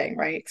whole thing,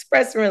 right?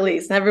 Express and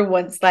release. And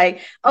everyone's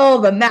like,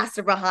 oh, the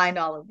master behind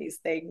all of these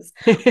things.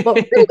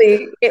 But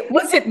really, it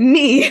wasn't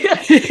me.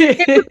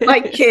 It was my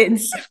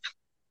kids.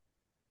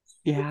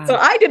 Yeah. So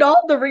I did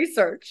all the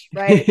research,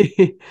 right?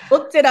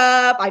 Looked it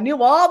up. I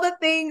knew all the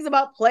things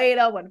about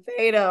Plato and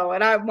Fado.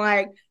 And I'm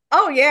like,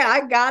 oh yeah,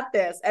 I got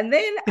this. And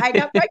then I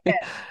got pregnant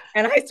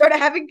and I started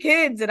having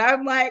kids. And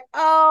I'm like,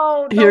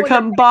 oh, no Here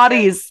come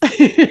bodies.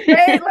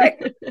 Right?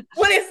 Like,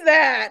 what is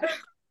that?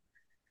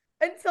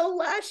 Until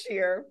last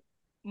year,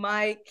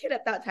 my kid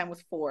at that time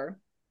was 4.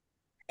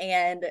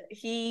 And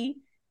he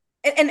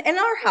and in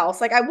our house,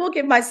 like I will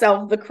give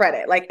myself the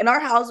credit. Like in our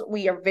house,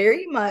 we are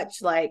very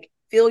much like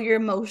feel your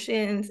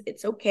emotions.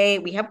 It's okay.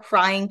 We have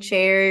crying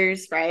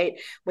chairs, right?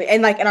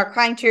 And like in our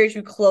crying chairs,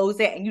 you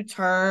close it and you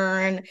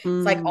turn. It's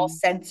like all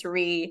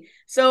sensory.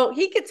 So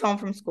he gets home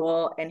from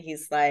school and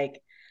he's like,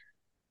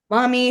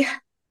 Mommy.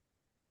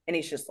 And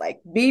he's just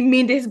like being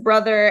mean to his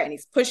brother and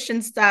he's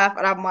pushing stuff.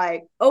 And I'm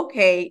like,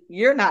 okay,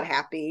 you're not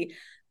happy.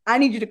 I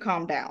need you to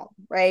calm down,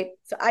 right?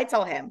 So I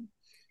tell him,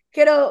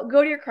 kiddo,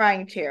 go to your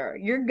crying chair.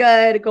 You're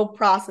good. Go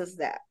process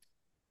that.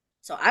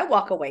 So I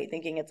walk away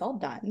thinking it's all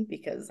done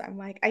because I'm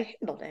like, I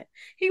handled it.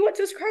 He went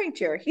to his crying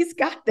chair. He's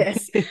got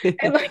this.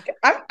 And like,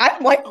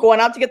 I'm like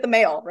going out to get the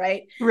mail,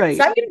 right? Right.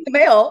 So I'm getting the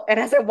mail. And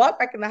as I walk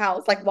back in the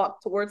house, like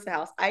walk towards the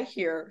house, I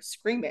hear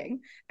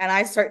screaming and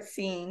I start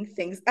seeing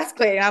things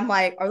escalating. I'm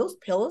like, are those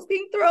pillows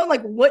being thrown?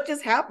 Like, what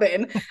just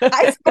happened?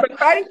 I saw the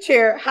crying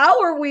chair.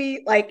 How are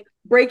we like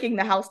breaking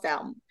the house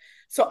down?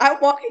 So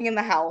I'm walking in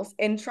the house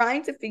and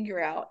trying to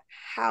figure out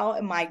how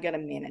am I going to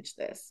manage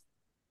this?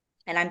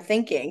 And I'm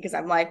thinking, because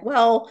I'm like,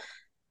 well,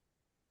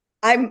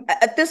 I'm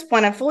at this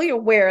point, I'm fully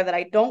aware that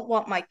I don't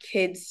want my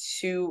kids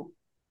to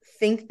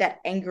think that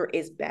anger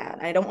is bad.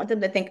 I don't want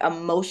them to think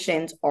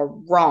emotions are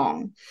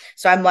wrong.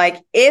 So I'm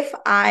like, if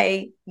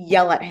I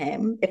yell at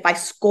him, if I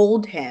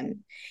scold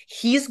him,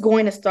 he's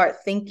going to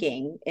start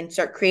thinking and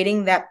start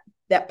creating that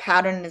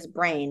pattern in his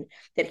brain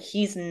that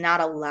he's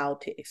not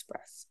allowed to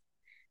express.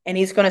 And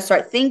he's going to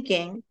start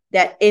thinking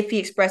that if he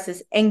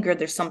expresses anger,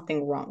 there's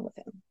something wrong with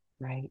him.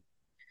 Right.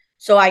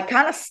 So I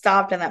kind of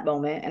stopped in that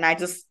moment and I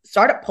just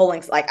started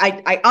pulling. Like,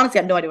 I honestly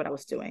had no idea what I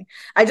was doing.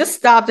 I just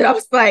stopped and I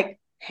was like,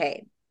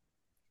 hey,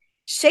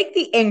 shake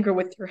the anger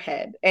with your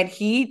head. And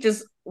he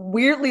just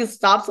weirdly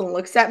stops and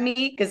looks at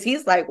me because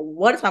he's like,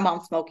 what is my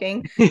mom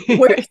smoking?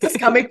 Where is this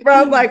coming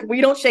from? Like, we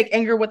don't shake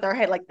anger with our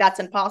head. Like, that's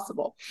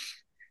impossible.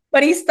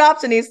 But he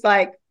stops and he's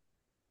like,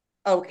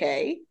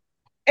 okay.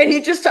 And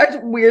he just starts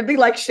weirdly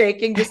like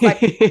shaking, just like,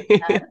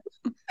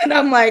 and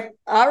I'm like,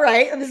 all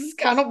right, this is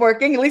kind of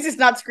working. At least he's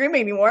not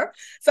screaming anymore.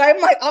 So I'm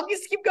like, I'll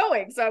just keep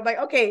going. So I'm like,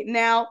 okay,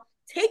 now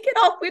take it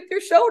off with your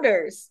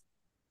shoulders.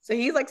 So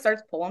he like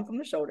starts pulling from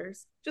the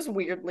shoulders, just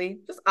weirdly,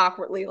 just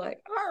awkwardly,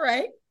 like, all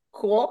right,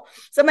 cool.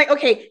 So I'm like,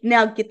 okay,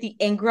 now get the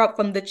anger up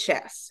from the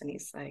chest. And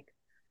he's like,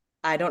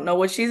 I don't know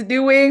what she's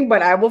doing,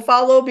 but I will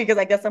follow because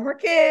I guess I'm her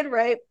kid,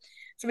 right?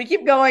 So we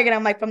keep going, and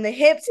I'm like, from the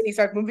hips, and he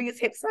starts moving his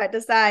hips side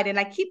to side, and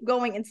I keep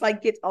going until I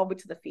get all the way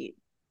to the feet.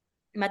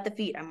 I'm at the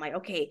feet. I'm like,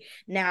 okay,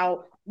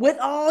 now with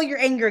all your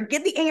anger,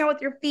 get the anger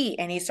with your feet.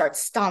 And he starts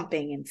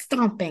stomping and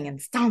stomping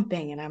and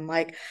stomping. And I'm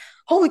like,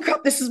 holy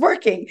crap, this is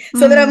working.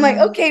 So then I'm like,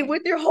 okay,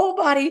 with your whole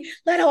body,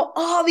 let out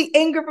all the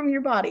anger from your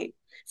body.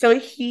 So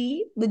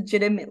he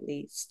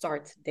legitimately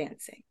starts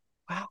dancing.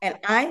 Wow. And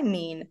I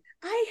mean,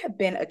 I have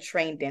been a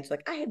trained dancer.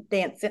 Like I had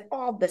danced in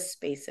all the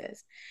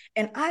spaces.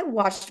 And I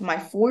watched my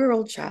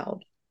 4-year-old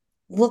child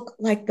look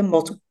like the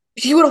most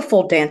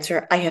beautiful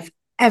dancer I have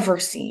ever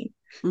seen.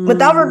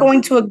 Without her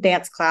going to a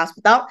dance class,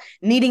 without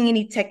needing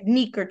any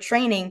technique or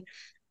training,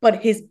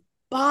 but his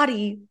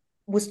body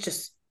was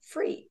just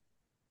free.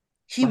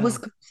 He was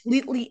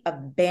completely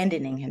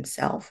abandoning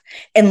himself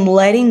and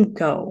letting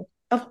go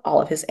of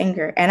all of his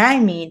anger. And I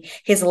mean,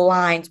 his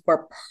lines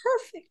were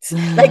perfect,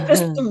 like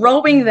just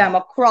throwing them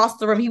across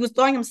the room. He was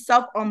throwing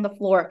himself on the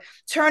floor,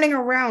 turning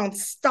around,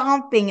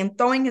 stomping and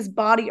throwing his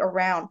body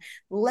around,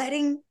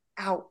 letting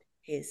out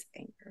his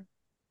anger.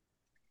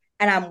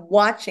 And I'm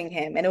watching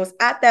him. And it was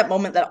at that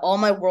moment that all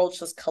my worlds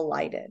just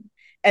collided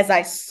as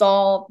I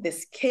saw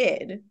this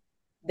kid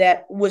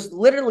that was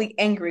literally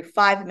angry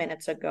 5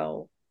 minutes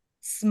ago,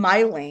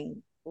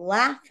 smiling,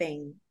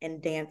 laughing,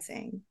 and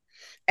dancing.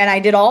 And I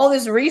did all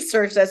this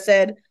research that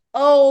said,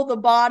 oh, the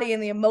body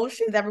and the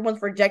emotions,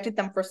 everyone's rejected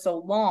them for so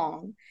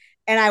long.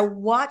 And I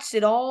watched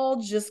it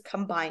all just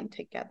combine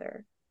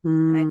together.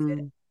 And I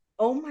said,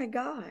 oh my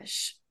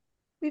gosh,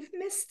 we've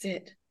missed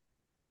it.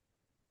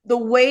 The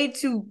way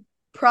to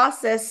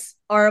process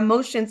our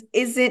emotions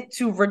isn't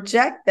to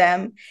reject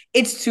them,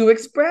 it's to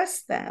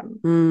express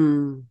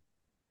them.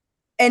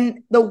 And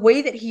the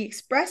way that he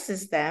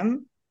expresses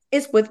them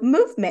is with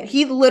movement.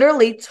 He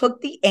literally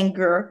took the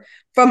anger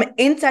from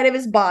inside of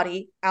his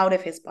body out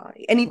of his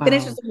body. And he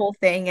finishes the whole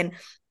thing and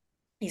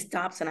he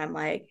stops and I'm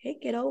like, hey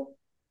kiddo,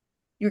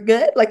 you're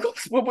good? Like,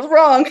 what was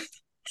wrong?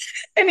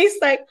 And he's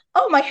like,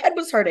 oh, my head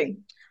was hurting.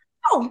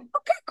 Oh,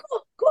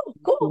 okay,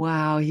 cool.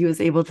 Wow, he was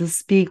able to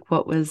speak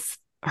what was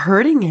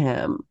hurting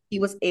him. He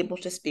was able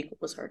to speak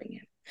what was hurting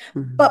him.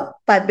 Mm-hmm. But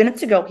 5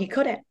 minutes ago, he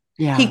couldn't.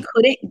 Yeah. He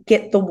couldn't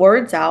get the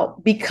words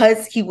out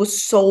because he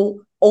was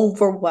so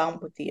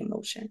overwhelmed with the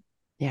emotion.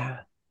 Yeah.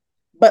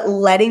 But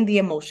letting the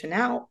emotion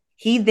out,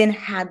 he then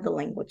had the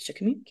language to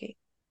communicate.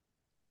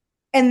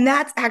 And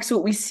that's actually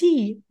what we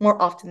see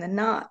more often than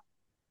not.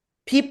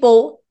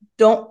 People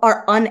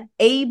are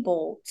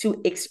unable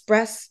to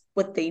express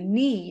what they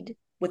need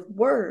with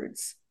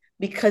words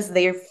because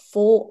they're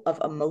full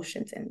of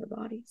emotions in their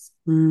bodies.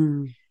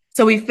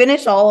 So we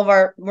finished all of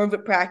our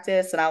movement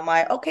practice, and I'm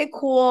like, okay,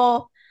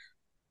 cool.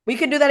 We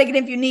can do that again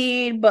if you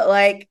need, but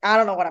like, I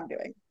don't know what I'm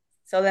doing.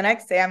 So the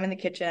next day I'm in the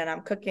kitchen and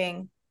I'm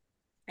cooking,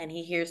 and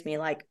he hears me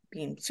like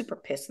being super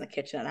pissed in the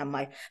kitchen. And I'm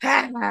like,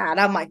 and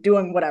I'm like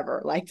doing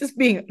whatever, like just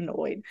being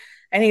annoyed.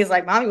 And he's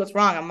like, Mommy, what's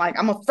wrong? I'm like,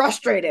 I'm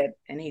frustrated.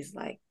 And he's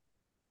like,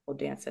 well,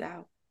 dance it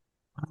out.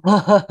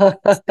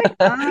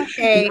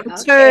 Okay.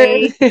 Touche.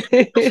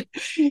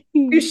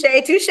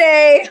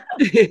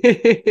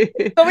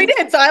 So we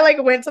did. So I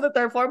like went to the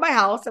 3rd floor of my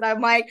house, and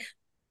I'm like,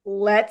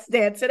 let's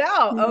dance it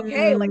out.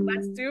 Okay, like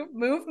let's do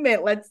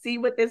movement. Let's see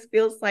what this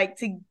feels like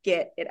to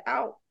get it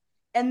out.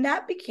 And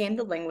that became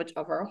the language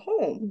of our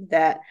home.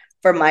 That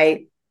for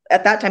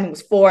at that time he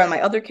was 4, and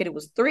my other kid, who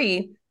was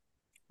 3,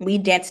 we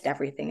danced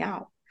everything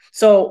out.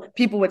 So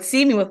people would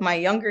see me with my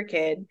younger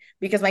kid,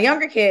 because my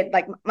younger kid,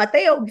 like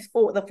Mateo,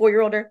 the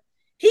 4-year-older,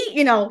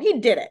 he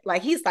did it.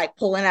 Like he's like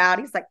pulling out.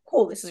 He's like,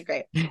 cool, this is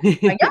great.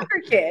 My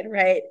younger kid,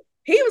 right?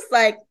 He was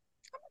like,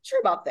 I'm not sure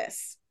about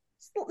this.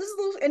 This is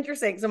a little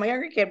interesting. So my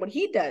younger kid, what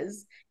he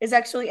does is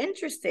actually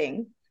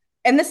interesting.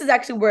 And this is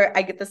actually where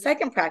I get the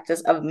second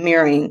practice of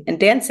mirroring and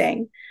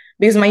dancing.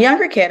 Because my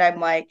younger kid, I'm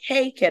like,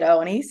 hey, kiddo.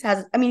 And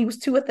he was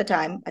 2 at the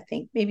time, I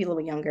think, maybe a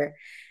little younger.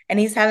 And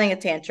he's having a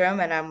tantrum.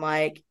 And I'm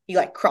like, he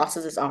like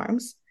crosses his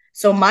arms.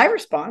 So my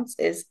response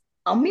is,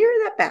 I'll mirror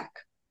that back.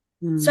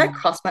 So I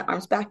cross my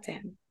arms back to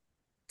him.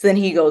 So then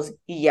he yells,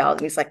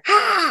 and he's like,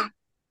 ah.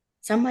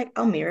 So I'm like,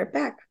 I'll mirror it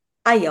back.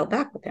 I yell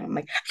back with him. I'm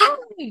like,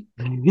 hi.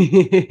 And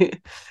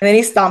then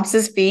he stomps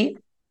his feet.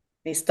 And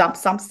he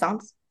stomps.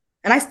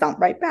 And I stomp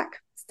right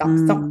back.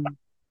 Stomp.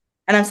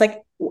 And I was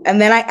like,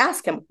 and then I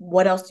ask him,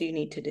 what else do you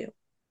need to do?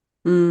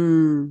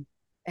 And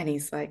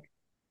he's like,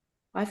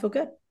 I feel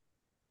good.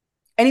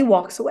 And he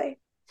walks away.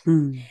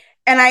 And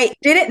I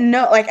didn't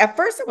know, like at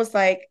first I was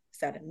like, is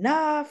that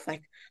enough?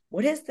 Like,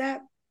 what is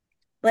that?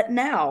 But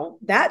now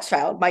that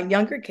child, my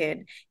younger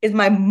kid, is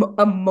my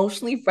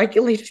emotionally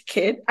regulated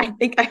kid I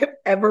think I have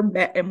ever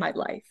met in my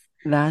life.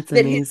 That's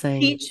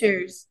amazing. His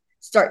teachers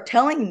start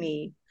telling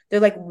me, they're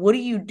like, what do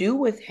you do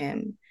with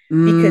him?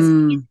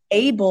 Because he's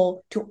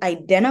able to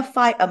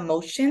identify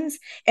emotions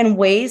in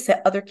ways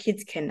that other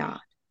kids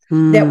cannot.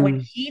 That when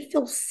he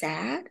feels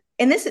sad,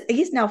 and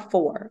he's now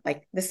 4,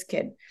 like this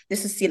kid,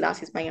 this is Silas,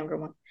 he's my younger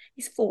one.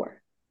 He's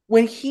 4.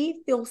 When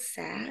he feels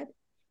sad,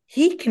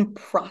 he can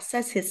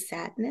process his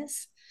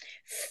sadness,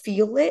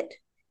 feel it,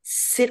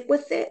 sit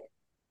with it,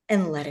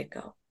 and let it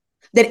go.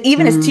 That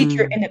even his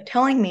teacher ended up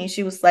telling me,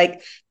 she was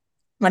like,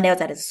 one day I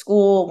was at his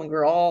school when I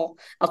was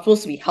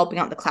supposed to be helping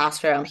out in the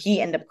classroom. He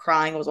ended up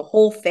crying. It was a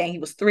whole thing. He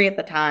was 3 at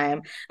the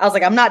time. I was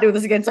like, I'm not doing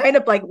this again. So I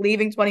ended up like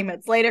leaving 20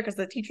 minutes later because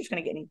the teacher's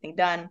going to get anything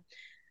done.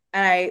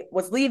 And I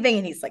was leaving,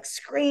 and he's like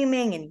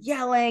screaming and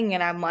yelling.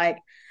 And I'm like,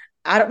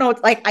 I don't know.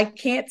 It's like, I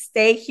can't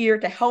stay here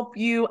to help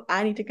you.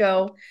 I need to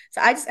go. So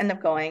I just end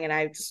up going, and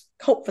I just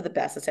hope for the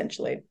best,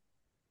 essentially.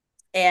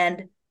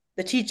 And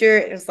the teacher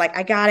is like,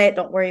 I got it.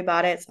 Don't worry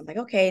about it. So I'm like,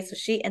 okay. So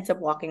she ends up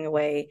walking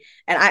away,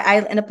 and I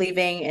end up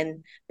leaving.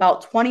 And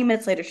about 20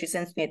 minutes later, she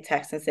sends me a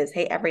text and says,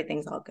 hey,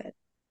 everything's all good.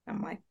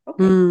 I'm like,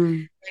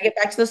 okay. I get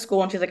back to the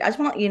school, and she's like, I just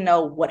want to let you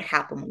know what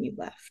happened when you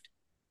left.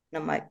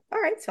 And I'm like,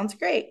 all right, sounds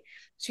great.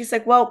 She's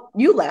like, well,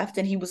 you left,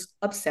 and he was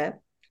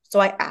upset. So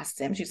I asked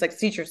him, she's like,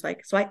 teacher's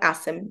like, so I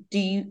asked him,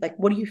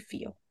 what do you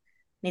feel?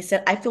 And he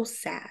said, I feel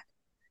sad.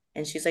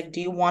 And she's like, do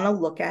you want to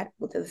look at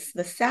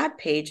the sad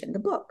page in the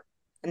book?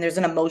 And there's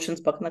an emotions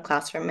book in the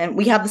classroom, and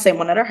we have the same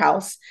one at our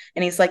house.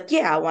 And he's like,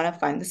 yeah, I want to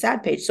find the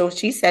sad page. So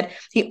she said,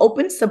 he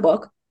opens the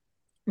book,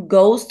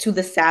 goes to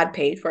the sad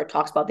page where it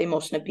talks about the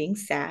emotion of being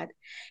sad.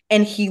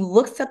 And he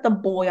looks at the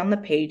boy on the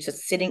page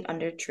that's sitting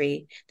under a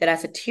tree that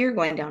has a tear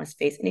going down his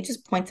face. And he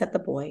just points at the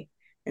boy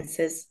and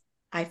says,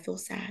 I feel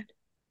sad.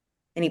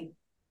 And he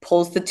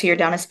pulls the tear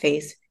down his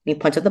face, and he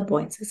points at the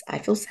boy and says, I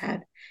feel sad.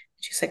 And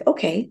she's like,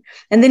 okay.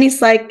 And then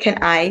he's like, can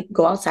I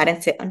go outside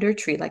and sit under a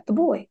tree like the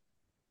boy?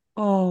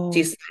 Oh,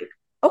 she's like,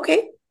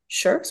 okay,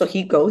 sure. So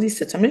he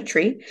sits under a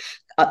tree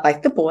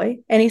like the boy,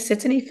 and he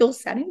sits and he feels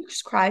sad, and he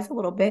just cries a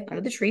little bit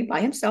under the tree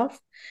by himself.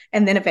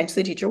 And then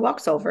eventually the teacher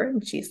walks over,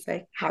 and she's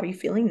like, how are you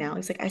feeling now?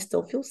 He's like, I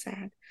still feel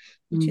sad.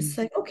 And she's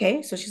like,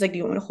 okay. So she's like, do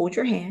you want me to hold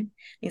your hand? And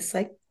he's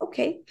like,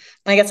 okay.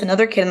 And I guess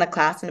another kid in the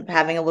class ended up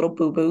having a little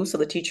boo-boo. So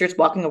the teacher's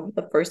walking over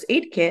the first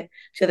aid kit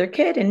to the other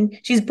kid, and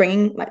she's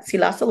bringing like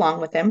Silas along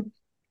with him.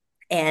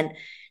 And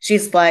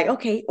she's like,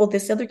 okay, well,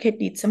 this other kid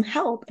needs some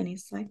help. And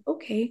he's like,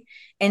 okay.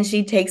 And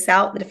she takes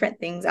out the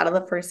different things out of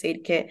the first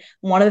aid kit.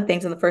 One of the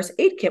things in the first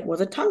aid kit was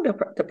a tongue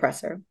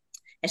depressor.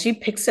 And she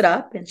picks it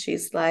up and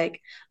she's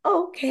like,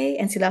 oh, okay.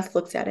 And Silas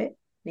looks at it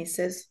and he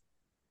says,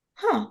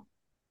 huh,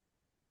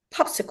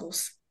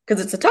 popsicles.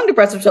 Because it's a tongue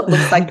depressor, so it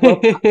looks like,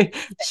 well,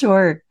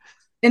 sure.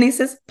 and he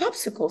says,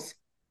 popsicles.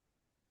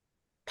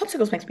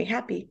 Popsicles makes me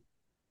happy.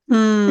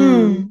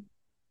 Mm.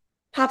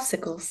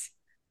 Popsicles.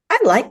 I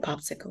like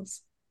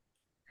popsicles.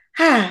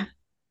 Ah,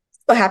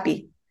 so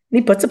happy. And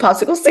he puts a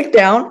popsicle stick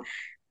down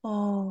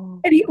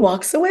and he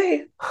walks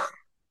away.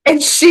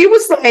 And she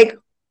was like,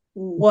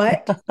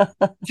 what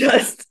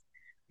just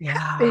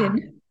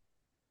happened?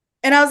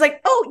 And I was like,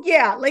 oh,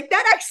 yeah, like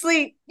that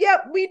actually, yeah,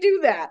 we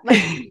do that.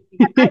 Like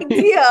the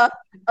idea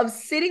of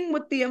sitting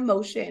with the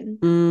emotion,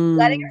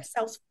 letting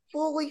ourselves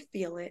fully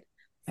feel it,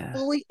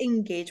 fully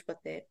engage with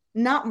it,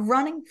 not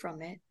running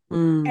from it.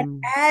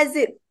 And as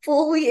it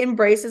fully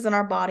embraces in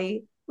our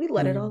body, we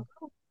let it all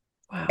go.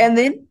 Wow. And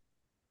then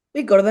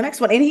we go to the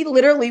next one. And he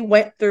literally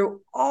went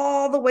through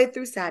all the way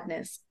through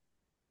sadness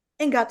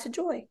and got to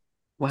joy.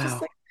 Wow. Just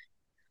like,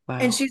 wow.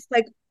 And she's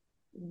like,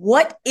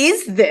 what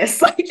is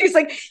this? Like, she's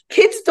like,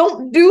 kids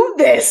don't do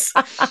this.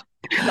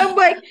 I'm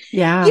like,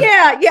 yeah,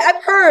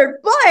 I've heard,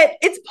 but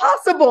it's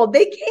possible.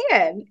 They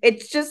can.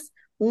 It's just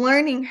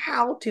learning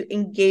how to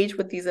engage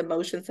with these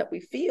emotions that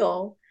we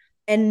feel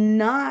and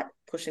not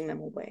pushing them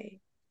away.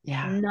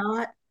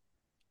 Not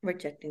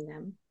rejecting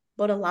them,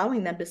 but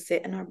allowing them to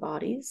sit in our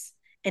bodies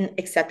and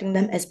accepting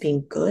them as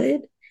being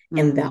good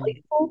and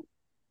valuable.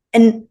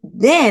 And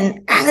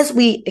then as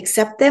we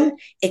accept them,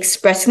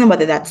 expressing them,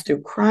 whether that's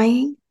through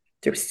crying,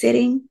 through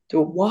sitting,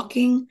 through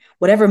walking,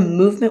 whatever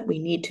movement we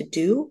need to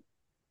do,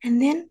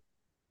 and then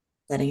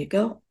letting it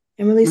go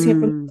and releasing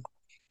it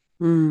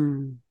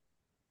from.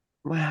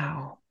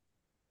 Wow.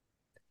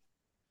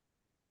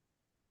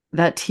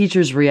 That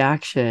teacher's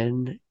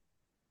reaction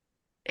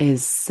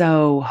is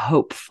so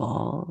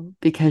hopeful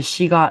because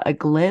she got a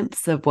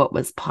glimpse of what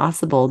was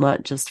possible,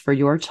 not just for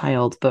your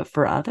child, but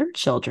for other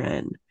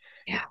children.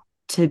 Yeah.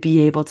 To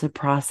be able to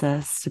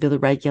process, to be able to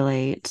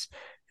regulate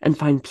and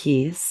find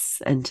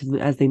peace, and to,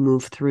 as they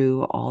move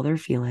through all their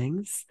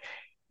feelings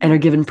and are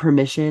given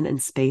permission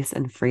and space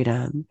and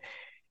freedom,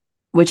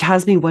 which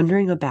has me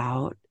wondering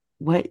about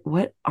what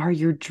are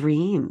your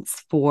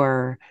dreams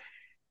for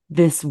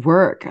this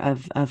work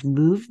of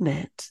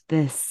movement,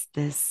 this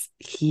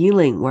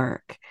healing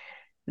work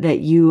that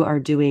you are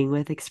doing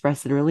with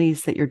Express and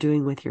Release, that you're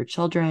doing with your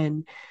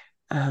children.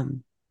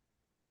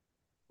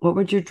 What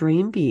would your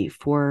dream be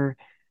for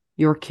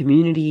your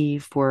community,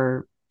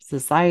 for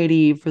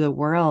society, for the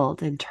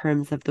world, in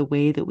terms of the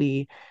way that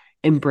we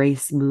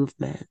embrace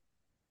movement?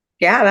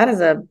 Yeah, that is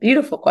a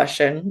beautiful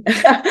question. And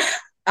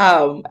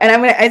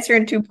I'm going to answer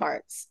in two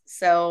parts.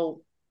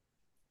 So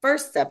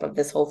first step of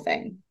this whole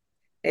thing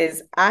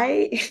is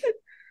a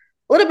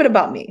little bit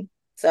about me.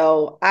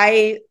 So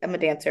I am a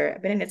dancer.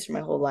 I've been a dancer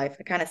my whole life.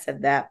 I kind of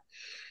said that.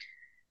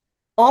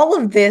 All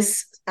of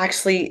this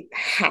actually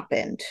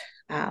happened.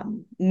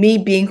 Me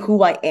being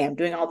who I am,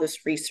 doing all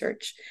this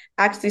research,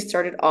 actually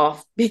started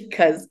off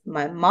because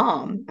my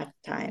mom at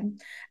the time,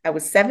 I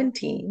was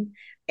 17,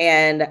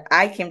 and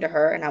I came to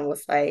her and I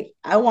was like,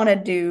 I want to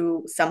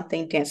do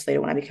something dance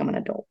related when I become an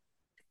adult.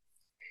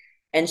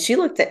 And she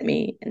looked at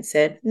me and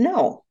said,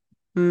 no.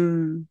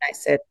 I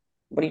said,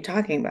 what are you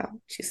talking about?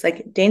 She's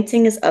like,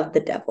 dancing is of the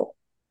devil.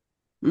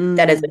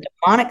 That is a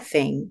demonic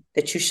thing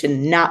that you should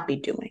not be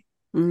doing.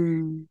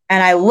 And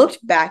I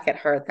looked back at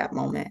her at that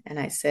moment and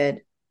I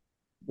said,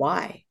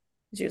 why?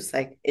 She was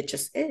like, it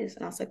just is.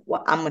 And I was like,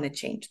 well, I'm going to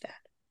change that.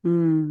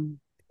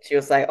 She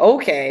was like,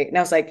 okay. And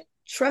I was like,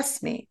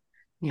 trust me,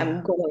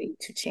 I'm going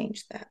to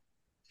change that.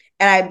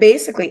 And I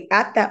basically,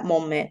 at that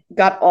moment,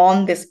 got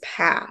on this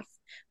path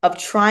of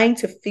trying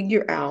to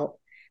figure out,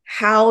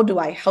 how do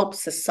I help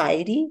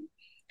society,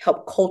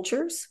 help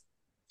cultures,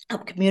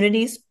 help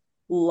communities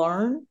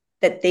learn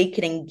that they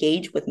can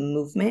engage with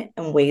movement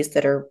in ways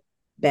that are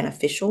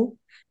beneficial,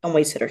 in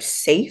ways that are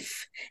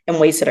safe, in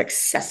ways that are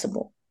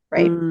accessible,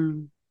 right?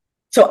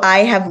 So I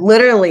have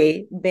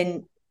literally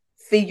been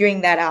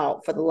figuring that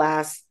out for the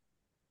last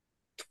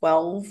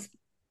 12,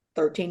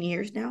 13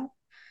 years now,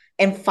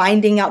 and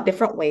finding out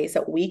different ways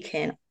that we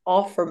can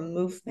offer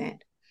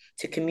movement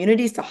to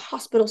communities, to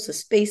hospitals, to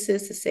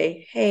spaces, to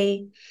say,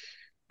 hey,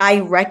 I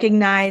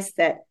recognize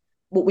that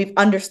what we've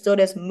understood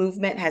as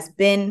movement has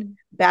been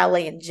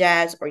ballet and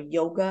jazz or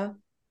yoga,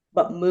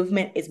 but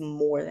movement is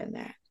more than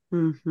that.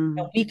 And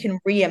we can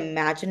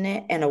reimagine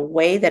it in a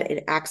way that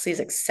it actually is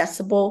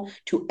accessible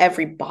to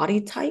every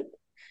body type,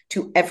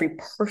 to every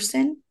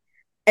person,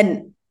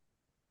 and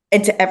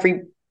to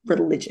every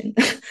religion.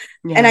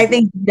 And I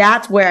think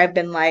that's where I've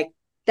been like,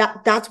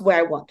 that's where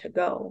I want to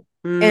go.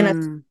 In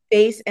a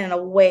space and in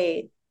a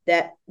way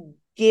that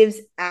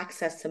gives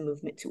access to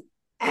movement to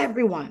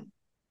everyone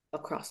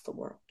across the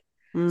world,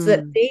 so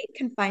that they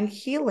can find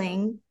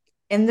healing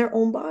in their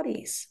own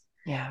bodies.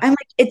 I'm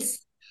like,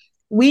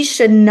 we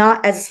should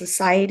not, as a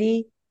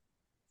society,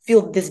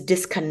 feel this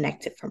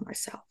disconnected from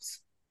ourselves.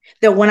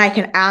 That when I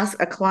can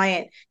ask a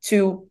client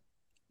to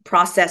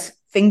process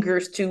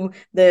fingers to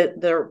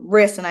the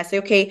wrist, and I say,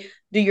 okay,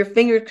 do your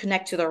fingers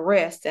connect to the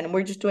wrist? And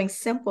we're just doing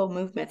simple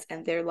movements,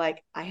 and they're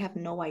like, I have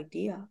no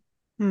idea.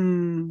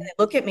 They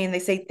look at me and they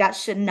say, that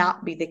should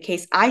not be the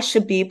case. I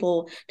should be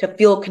able to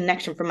feel a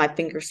connection from my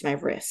fingers to my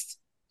wrist,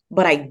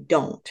 but I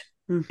don't.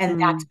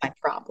 And that's my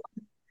problem.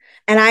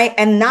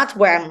 And that's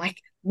where I'm like,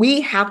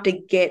 we have to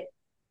get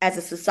as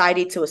a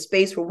society to a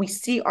space where we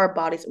see our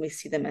bodies and we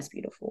see them as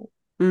beautiful.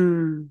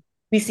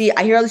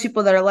 I hear other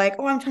people that are like,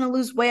 oh, I'm trying to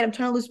lose weight.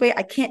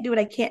 I can't do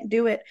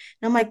it. And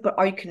I'm like, but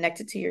are you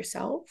connected to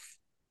yourself?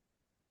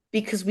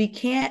 Because we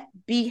can't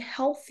be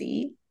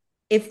healthy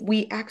if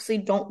we actually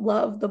don't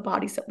love the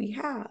bodies that we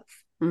have.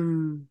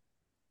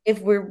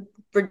 If we're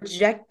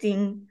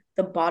rejecting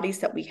the bodies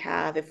that we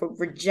have, if we're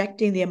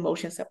rejecting the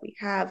emotions that we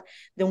have,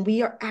 then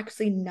we are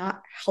actually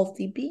not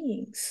healthy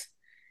beings.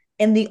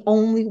 And the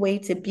only way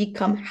to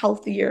become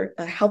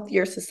a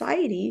healthier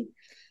society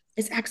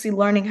is actually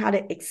learning how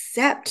to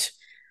accept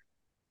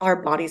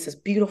our bodies as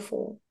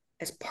beautiful,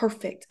 as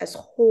perfect, as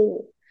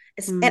whole.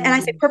 And I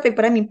say perfect,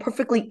 but I mean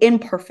perfectly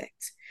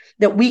imperfect.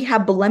 That we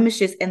have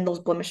blemishes and those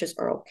blemishes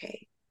are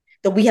okay.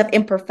 That we have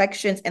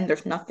imperfections and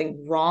there's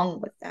nothing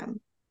wrong with them.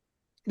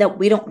 That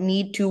we don't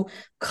need to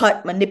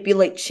cut,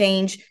 manipulate,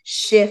 change,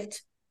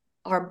 shift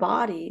our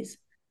bodies,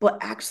 but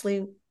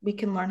actually we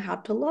can learn how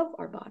to love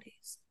our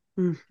bodies,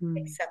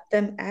 accept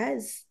them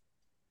as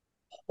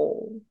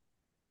whole,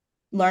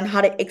 learn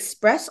how to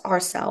express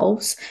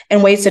ourselves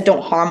in ways that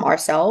don't harm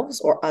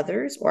ourselves or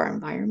others or our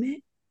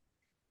environment,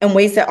 in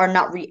ways that are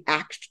not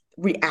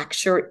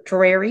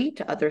reactionary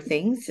to other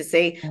things, to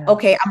say,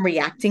 okay, I'm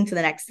reacting to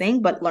the next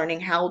thing, but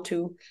learning how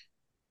to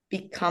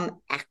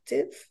become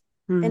active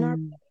in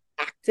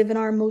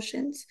our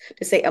emotions,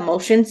 to say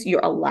emotions,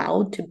 you're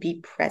allowed to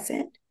be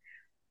present,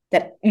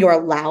 that you're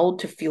allowed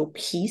to feel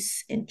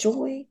peace and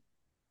joy,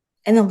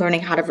 and then learning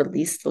how to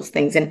release those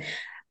things. And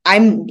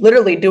I'm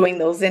literally doing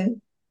those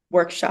in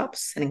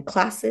workshops and in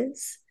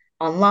classes,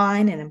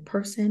 online and in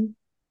person.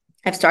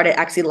 I've started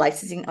actually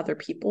licensing other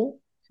people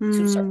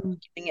to start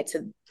giving it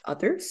to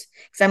others.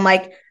 Because I'm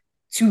like,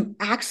 to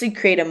actually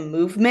create a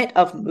movement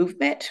of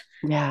movement.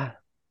 Yeah.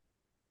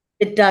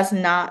 It does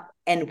not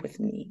end with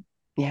me.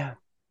 Yeah.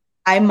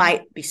 I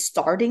might be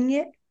starting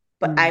it,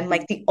 but I'm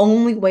like, the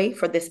only way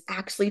for this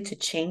actually to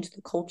change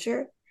the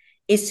culture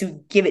is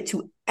to give it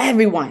to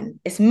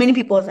everyone, as many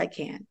people as I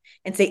can,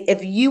 and say,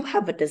 if you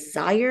have a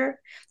desire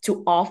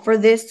to offer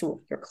this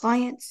to your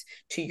clients,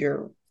 to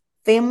your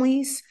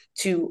families,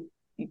 to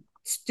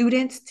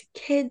students, to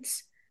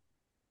kids,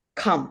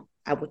 come.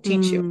 I will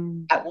teach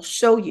you. I will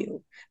show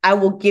you. I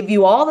will give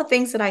you all the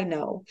things that I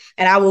know,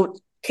 and I will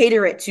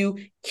cater it to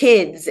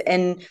kids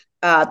and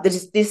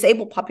the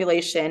disabled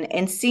population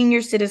and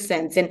senior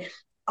citizens and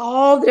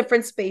all the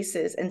different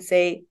spaces, and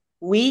say,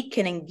 we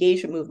can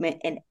engage with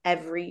movement in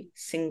every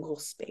single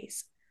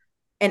space.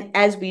 And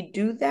as we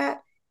do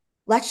that,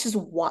 let's just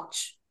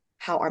watch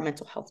how our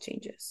mental health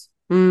changes.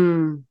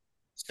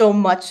 So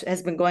much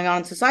has been going on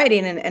in society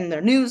and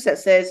the news that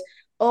says,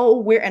 oh,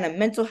 we're in a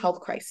mental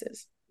health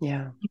crisis.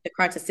 Yeah. The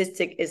current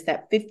statistic is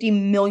that 50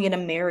 million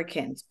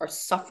Americans are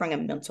suffering a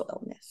mental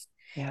illness.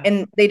 Yeah.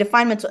 And they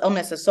define mental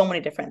illness as so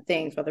many different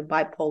things, whether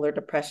bipolar,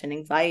 depression,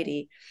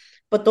 anxiety.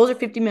 But those are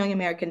 50 million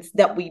Americans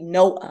that we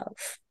know of.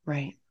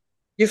 Right.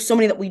 There's so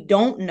many that we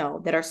don't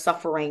know that are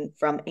suffering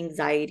from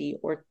anxiety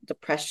or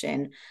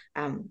depression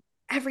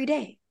every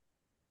day.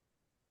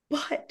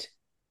 But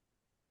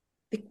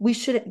we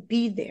shouldn't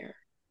be there.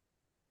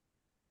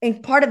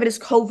 And part of it is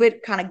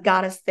COVID kind of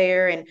got us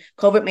there, and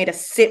COVID made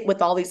us sit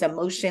with all these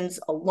emotions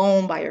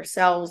alone by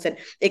ourselves. And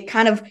it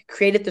kind of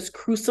created this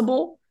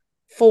crucible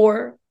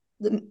for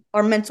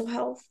our mental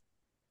health.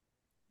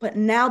 But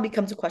now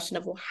becomes a question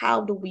of, well,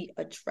 how do we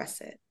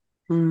address it?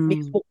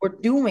 Because what we're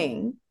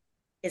doing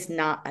is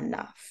not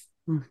enough.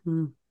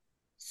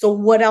 So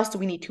what else do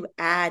we need to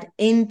add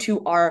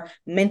into our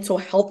mental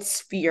health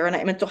sphere and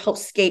our mental health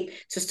scape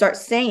to start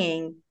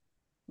saying,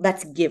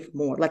 let's give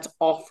more, let's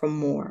offer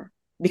more,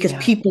 because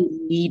people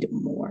need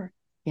more.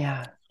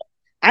 Yeah.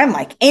 I'm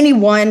like,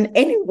 anyone,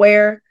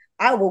 anywhere,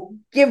 I will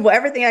give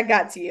everything I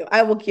got to you.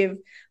 I will give.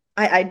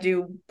 I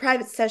do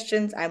private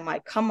sessions. I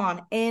might come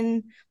on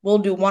in. We'll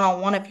do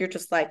one-on-one if you're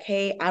just like,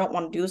 hey, I don't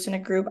want to do this in a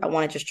group. I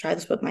want to just try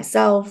this with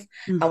myself.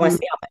 I want to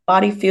see how my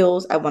body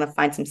feels. I want to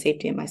find some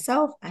safety in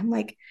myself. I'm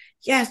like,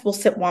 yes, we'll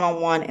sit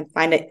one-on-one and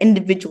find an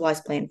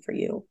individualized plan for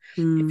you.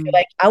 If you're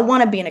like, I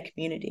want to be in a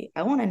community.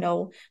 I want to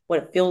know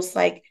what it feels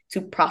like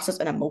to process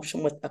an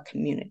emotion with a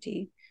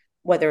community,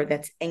 whether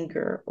that's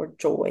anger or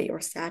joy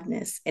or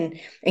sadness, and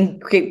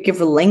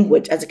give a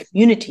language as a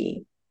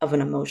community of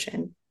an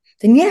emotion.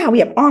 Then we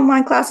have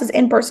online classes,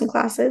 in-person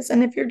classes.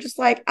 And if you're just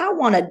like, I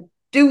want to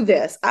do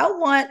this, I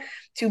want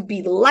to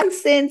be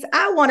licensed,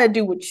 I want to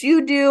do what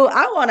you do,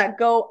 I want to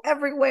go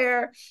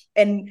everywhere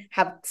and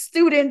have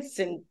students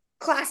and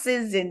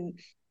classes and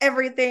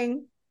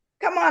everything,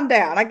 come on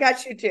down. I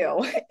got you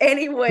too.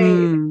 Anyway,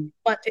 you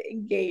want to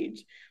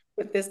engage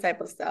with this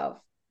type of stuff,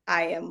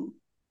 I am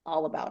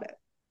all about it.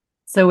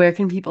 So where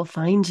can people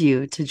find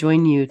you, to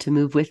join you, to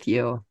move with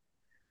you?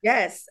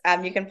 Yes.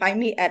 You can find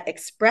me at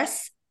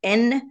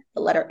the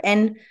letter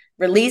N,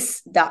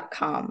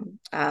 release.com.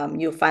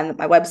 You'll find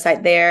my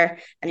website there.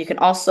 And you can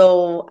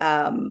also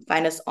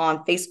find us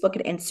on Facebook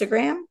and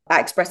Instagram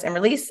at Express and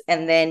Release.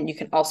 And then you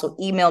can also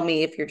email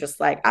me if you're just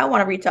like, I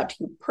want to reach out to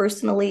you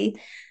personally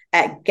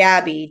at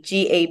Gabby,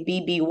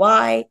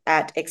 Gabby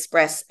at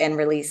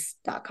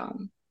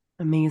expressandrelease.com.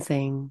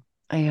 Amazing.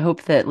 I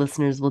hope that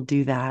listeners will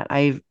do that.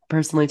 I've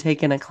personally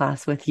taken a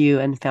class with you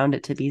and found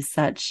it to be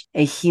such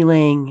a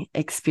healing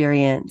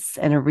experience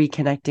and a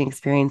reconnecting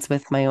experience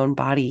with my own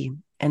body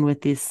and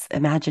with this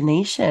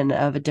imagination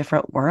of a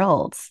different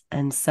world.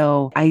 And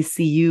so I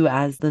see you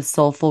as the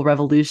soulful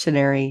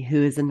revolutionary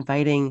who is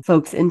inviting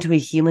folks into a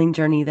healing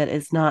journey that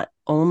is not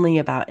only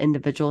about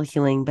individual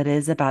healing, but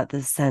is about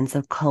this sense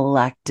of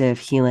collective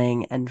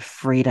healing and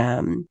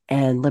freedom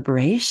and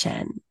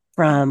liberation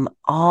from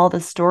all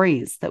the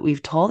stories that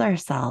we've told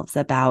ourselves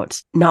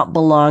about not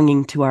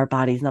belonging to our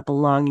bodies, not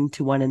belonging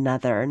to one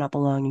another, not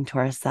belonging to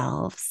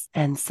ourselves.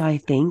 And so I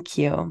thank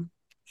you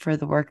for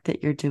the work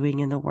that you're doing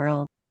in the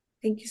world.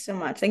 Thank you so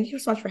much. Thank you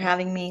so much for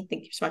having me.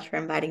 Thank you so much for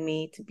inviting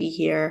me to be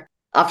here.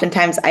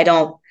 Oftentimes, I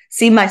don't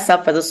see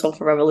myself as a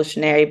soulful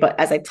revolutionary, but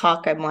as I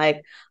talk, I'm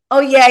like, oh,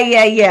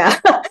 yeah.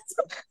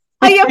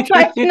 I am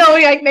trying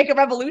to make a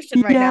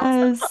revolution right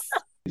now. Yes.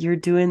 You're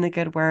doing the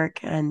good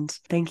work. And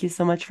thank you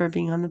so much for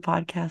being on the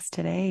podcast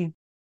today.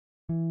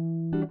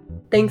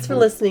 Thanks for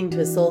listening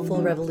to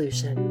Soulful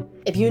Revolution.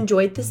 If you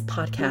enjoyed this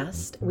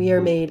podcast, we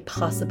are made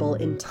possible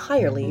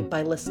entirely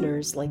by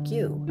listeners like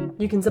you.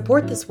 You can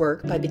support this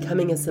work by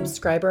becoming a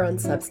subscriber on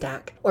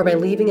Substack or by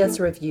leaving us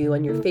a review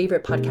on your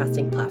favorite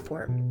podcasting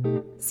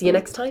platform. See you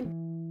next time.